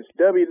you, it's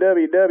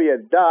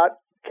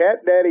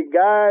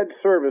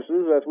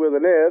www.catdaddyguideservices, that's with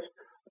an S,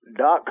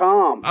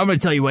 .com. I'm going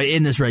to tell you what,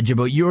 in this Red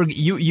Jimbo,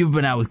 you've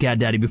been out with Cat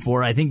Daddy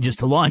before, I think just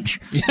to lunch.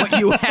 But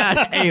you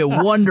had a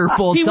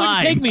wonderful He time.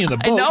 wouldn't take me in the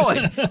boat. I know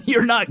it.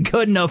 You're not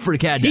good enough for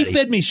Cat Daddy. He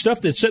fed me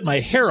stuff that set my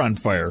hair on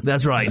fire.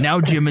 That's right.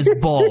 Now Jim is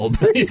bald.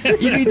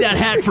 You need that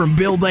hat from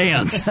Bill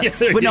Dance.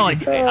 But no, I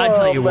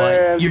tell you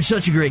what, you're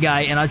such a great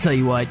guy, and I tell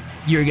you what,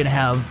 you're going to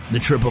have the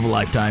trip of a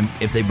lifetime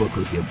if they book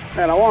with you.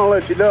 And I want to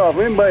let you know, if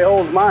anybody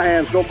holds my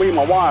hand, it's going to be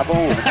my wife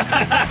only.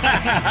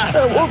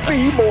 We'll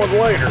see you boys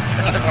later. All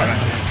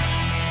right.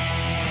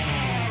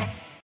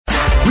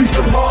 We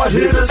some hard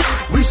hitters.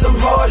 We some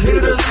hard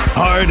hitters.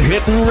 Hard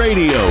Hittin'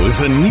 Radio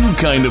is a new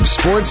kind of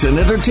sports and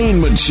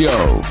entertainment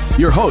show.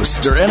 Your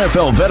hosts are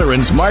NFL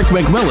veterans Mark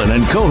McMillan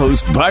and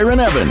co-host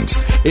Byron Evans.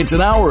 It's an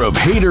hour of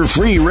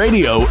hater-free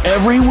radio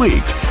every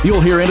week.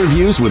 You'll hear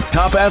interviews with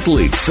top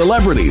athletes,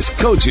 celebrities,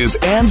 coaches,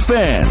 and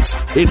fans.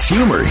 It's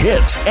humor,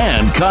 hits,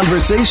 and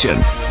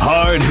conversation.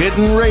 Hard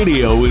Hittin'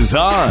 Radio is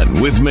on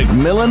with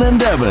McMillan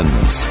and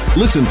Evans.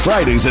 Listen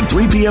Fridays at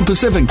 3 p.m.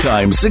 Pacific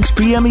Time, 6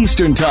 p.m.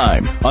 Eastern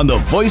Time on the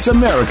Voice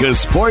America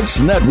Sports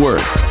Network.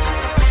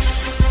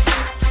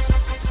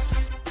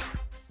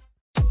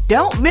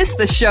 Don't miss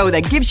the show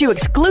that gives you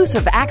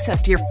exclusive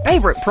access to your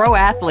favorite pro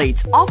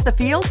athletes off the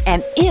field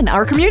and in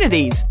our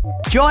communities.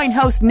 Join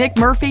host Nick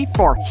Murphy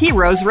for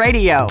Heroes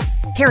Radio.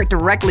 Hear it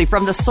directly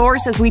from the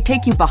source as we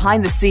take you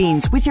behind the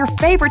scenes with your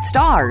favorite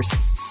stars.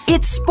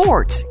 It's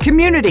sports,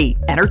 community,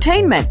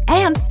 entertainment,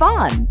 and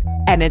fun.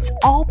 And it's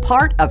all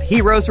part of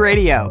Heroes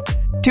Radio.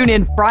 Tune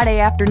in Friday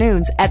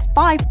afternoons at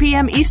 5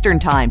 p.m. Eastern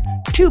Time,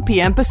 2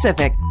 p.m.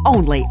 Pacific,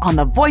 only on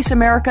the Voice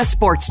America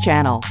Sports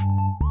Channel.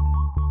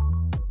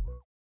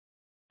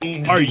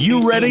 Are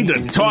you ready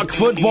to talk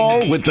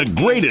football with the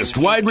greatest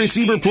wide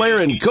receiver player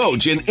and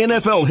coach in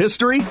NFL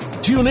history?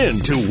 Tune in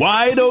to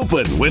Wide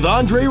Open with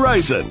Andre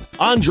Rison.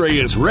 Andre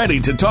is ready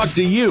to talk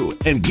to you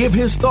and give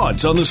his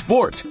thoughts on the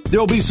sport.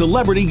 There'll be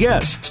celebrity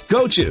guests,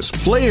 coaches,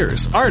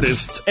 players,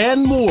 artists,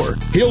 and more.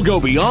 He'll go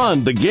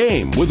beyond the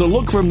game with a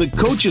look from the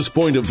coach's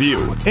point of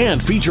view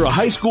and feature a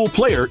high school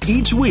player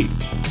each week.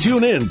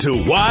 Tune in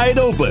to Wide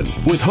Open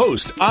with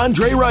host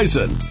Andre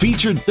Rison,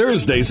 featured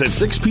Thursdays at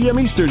 6 p.m.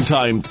 Eastern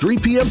Time, 3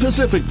 p.m.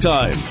 Pacific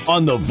Time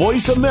on the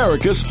Voice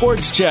America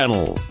Sports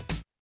Channel.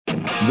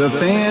 The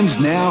fans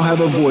now have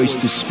a voice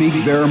to speak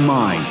their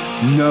mind.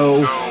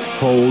 No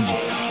holds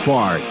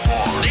barred.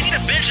 They need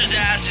to bench his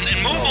ass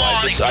and move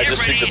on. I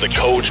just think that the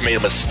coach made a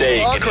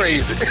mistake. All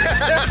crazy.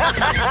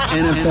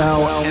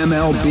 NFL,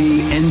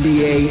 MLB,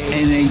 NBA,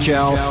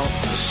 NHL.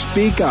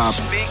 Speak up.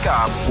 Speak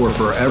up or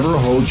forever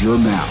hold your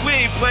mouth. We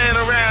ain't playing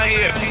around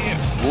here.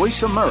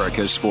 Voice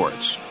America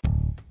Sports.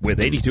 With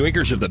 82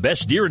 acres of the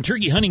best deer and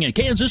turkey hunting in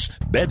Kansas,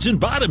 Beds and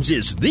Bottoms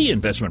is the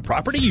investment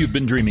property you've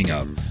been dreaming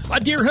of. A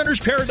deer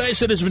hunter's paradise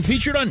that has been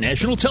featured on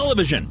national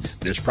television.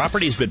 This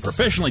property has been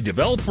professionally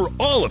developed for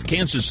all of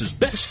Kansas's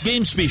best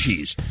game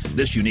species.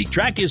 This unique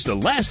tract is the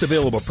last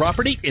available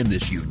property in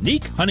this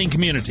unique hunting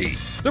community.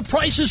 The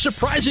price is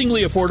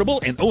surprisingly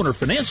affordable and owner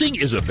financing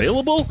is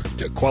available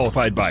to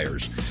qualified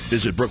buyers.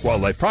 Visit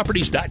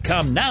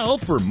BrookWildlifeProperties.com now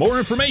for more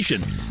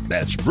information.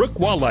 That's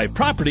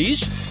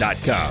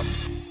BrookWildlifeProperties.com.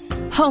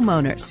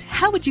 Homeowners,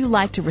 how would you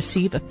like to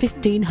receive a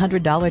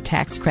 $1,500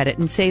 tax credit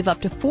and save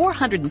up to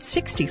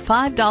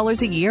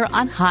 $465 a year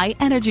on high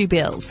energy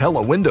bills?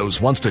 Pella Windows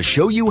wants to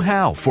show you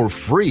how for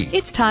free.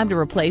 It's time to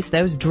replace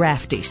those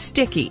drafty,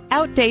 sticky,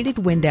 outdated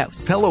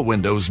windows. Pella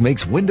Windows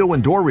makes window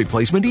and door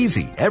replacement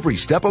easy every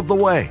step of the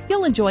way.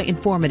 You'll enjoy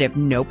informative,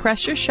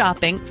 no-pressure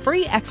shopping,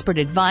 free expert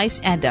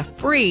advice, and a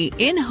free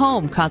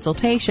in-home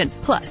consultation.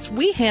 Plus,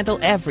 we handle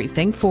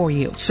everything for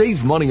you.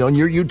 Save money on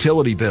your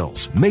utility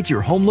bills, make your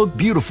home look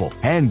beautiful,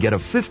 and get a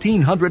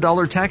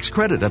 $1,500 tax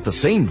credit at the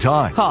same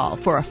time. Call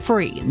for a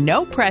free,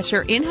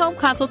 no-pressure in-home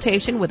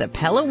consultation with a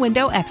Pella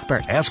Window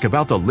expert. Ask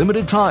about the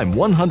limited time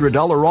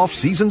 $100 off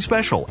season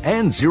special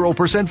and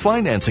 0%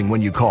 financing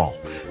when you call.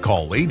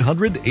 Call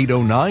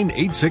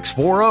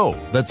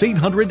 800-809-8640. That's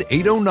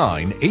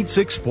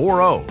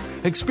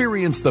 800-809-8640.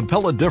 Experience the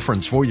Pella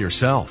difference for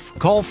yourself.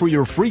 Call for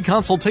your free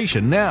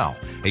consultation now.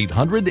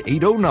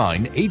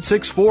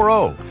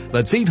 800-809-8640.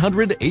 That's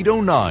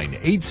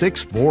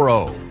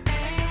 800-809-8640.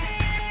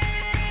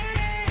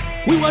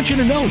 We want you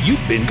to know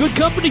you've been good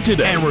company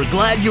today. And we're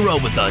glad you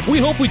rode with us. We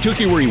hope we took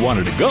you where you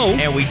wanted to go.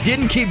 And we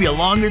didn't keep you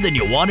longer than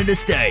you wanted to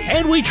stay.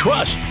 And we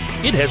trust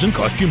it hasn't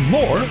cost you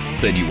more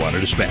than you wanted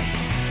to spend.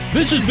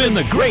 This has been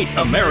the Great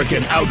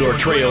American Outdoor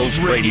Trails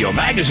Radio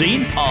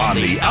Magazine on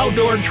the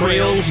Outdoor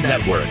Trails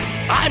Network.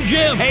 I'm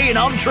Jim. Hey, and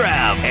I'm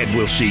Trav. And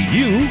we'll see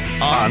you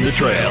on the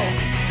trail.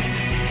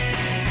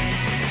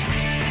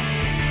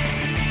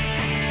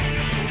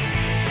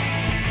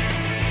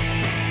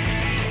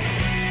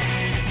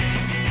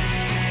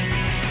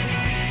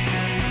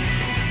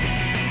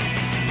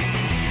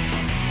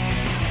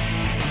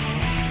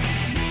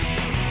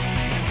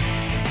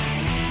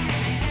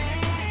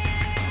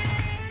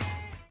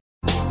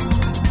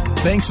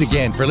 Thanks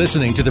again for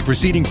listening to the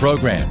preceding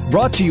program,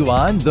 brought to you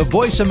on the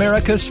Voice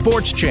America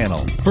Sports Channel.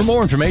 For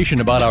more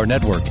information about our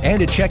network and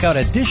to check out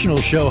additional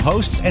show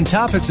hosts and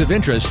topics of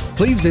interest,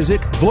 please visit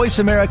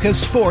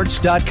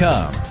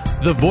voiceamericasports.com.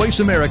 The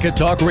Voice America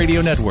Talk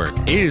Radio Network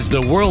is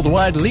the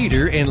worldwide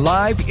leader in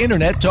live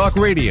Internet talk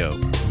radio.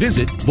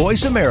 Visit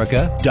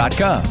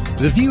voiceamerica.com.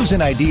 The views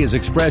and ideas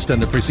expressed on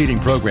the preceding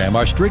program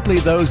are strictly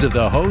those of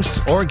the hosts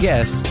or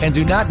guests and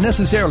do not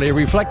necessarily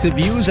reflect the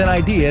views and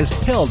ideas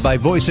held by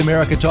Voice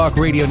America Talk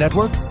Radio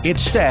Network,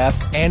 its staff,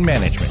 and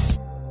management.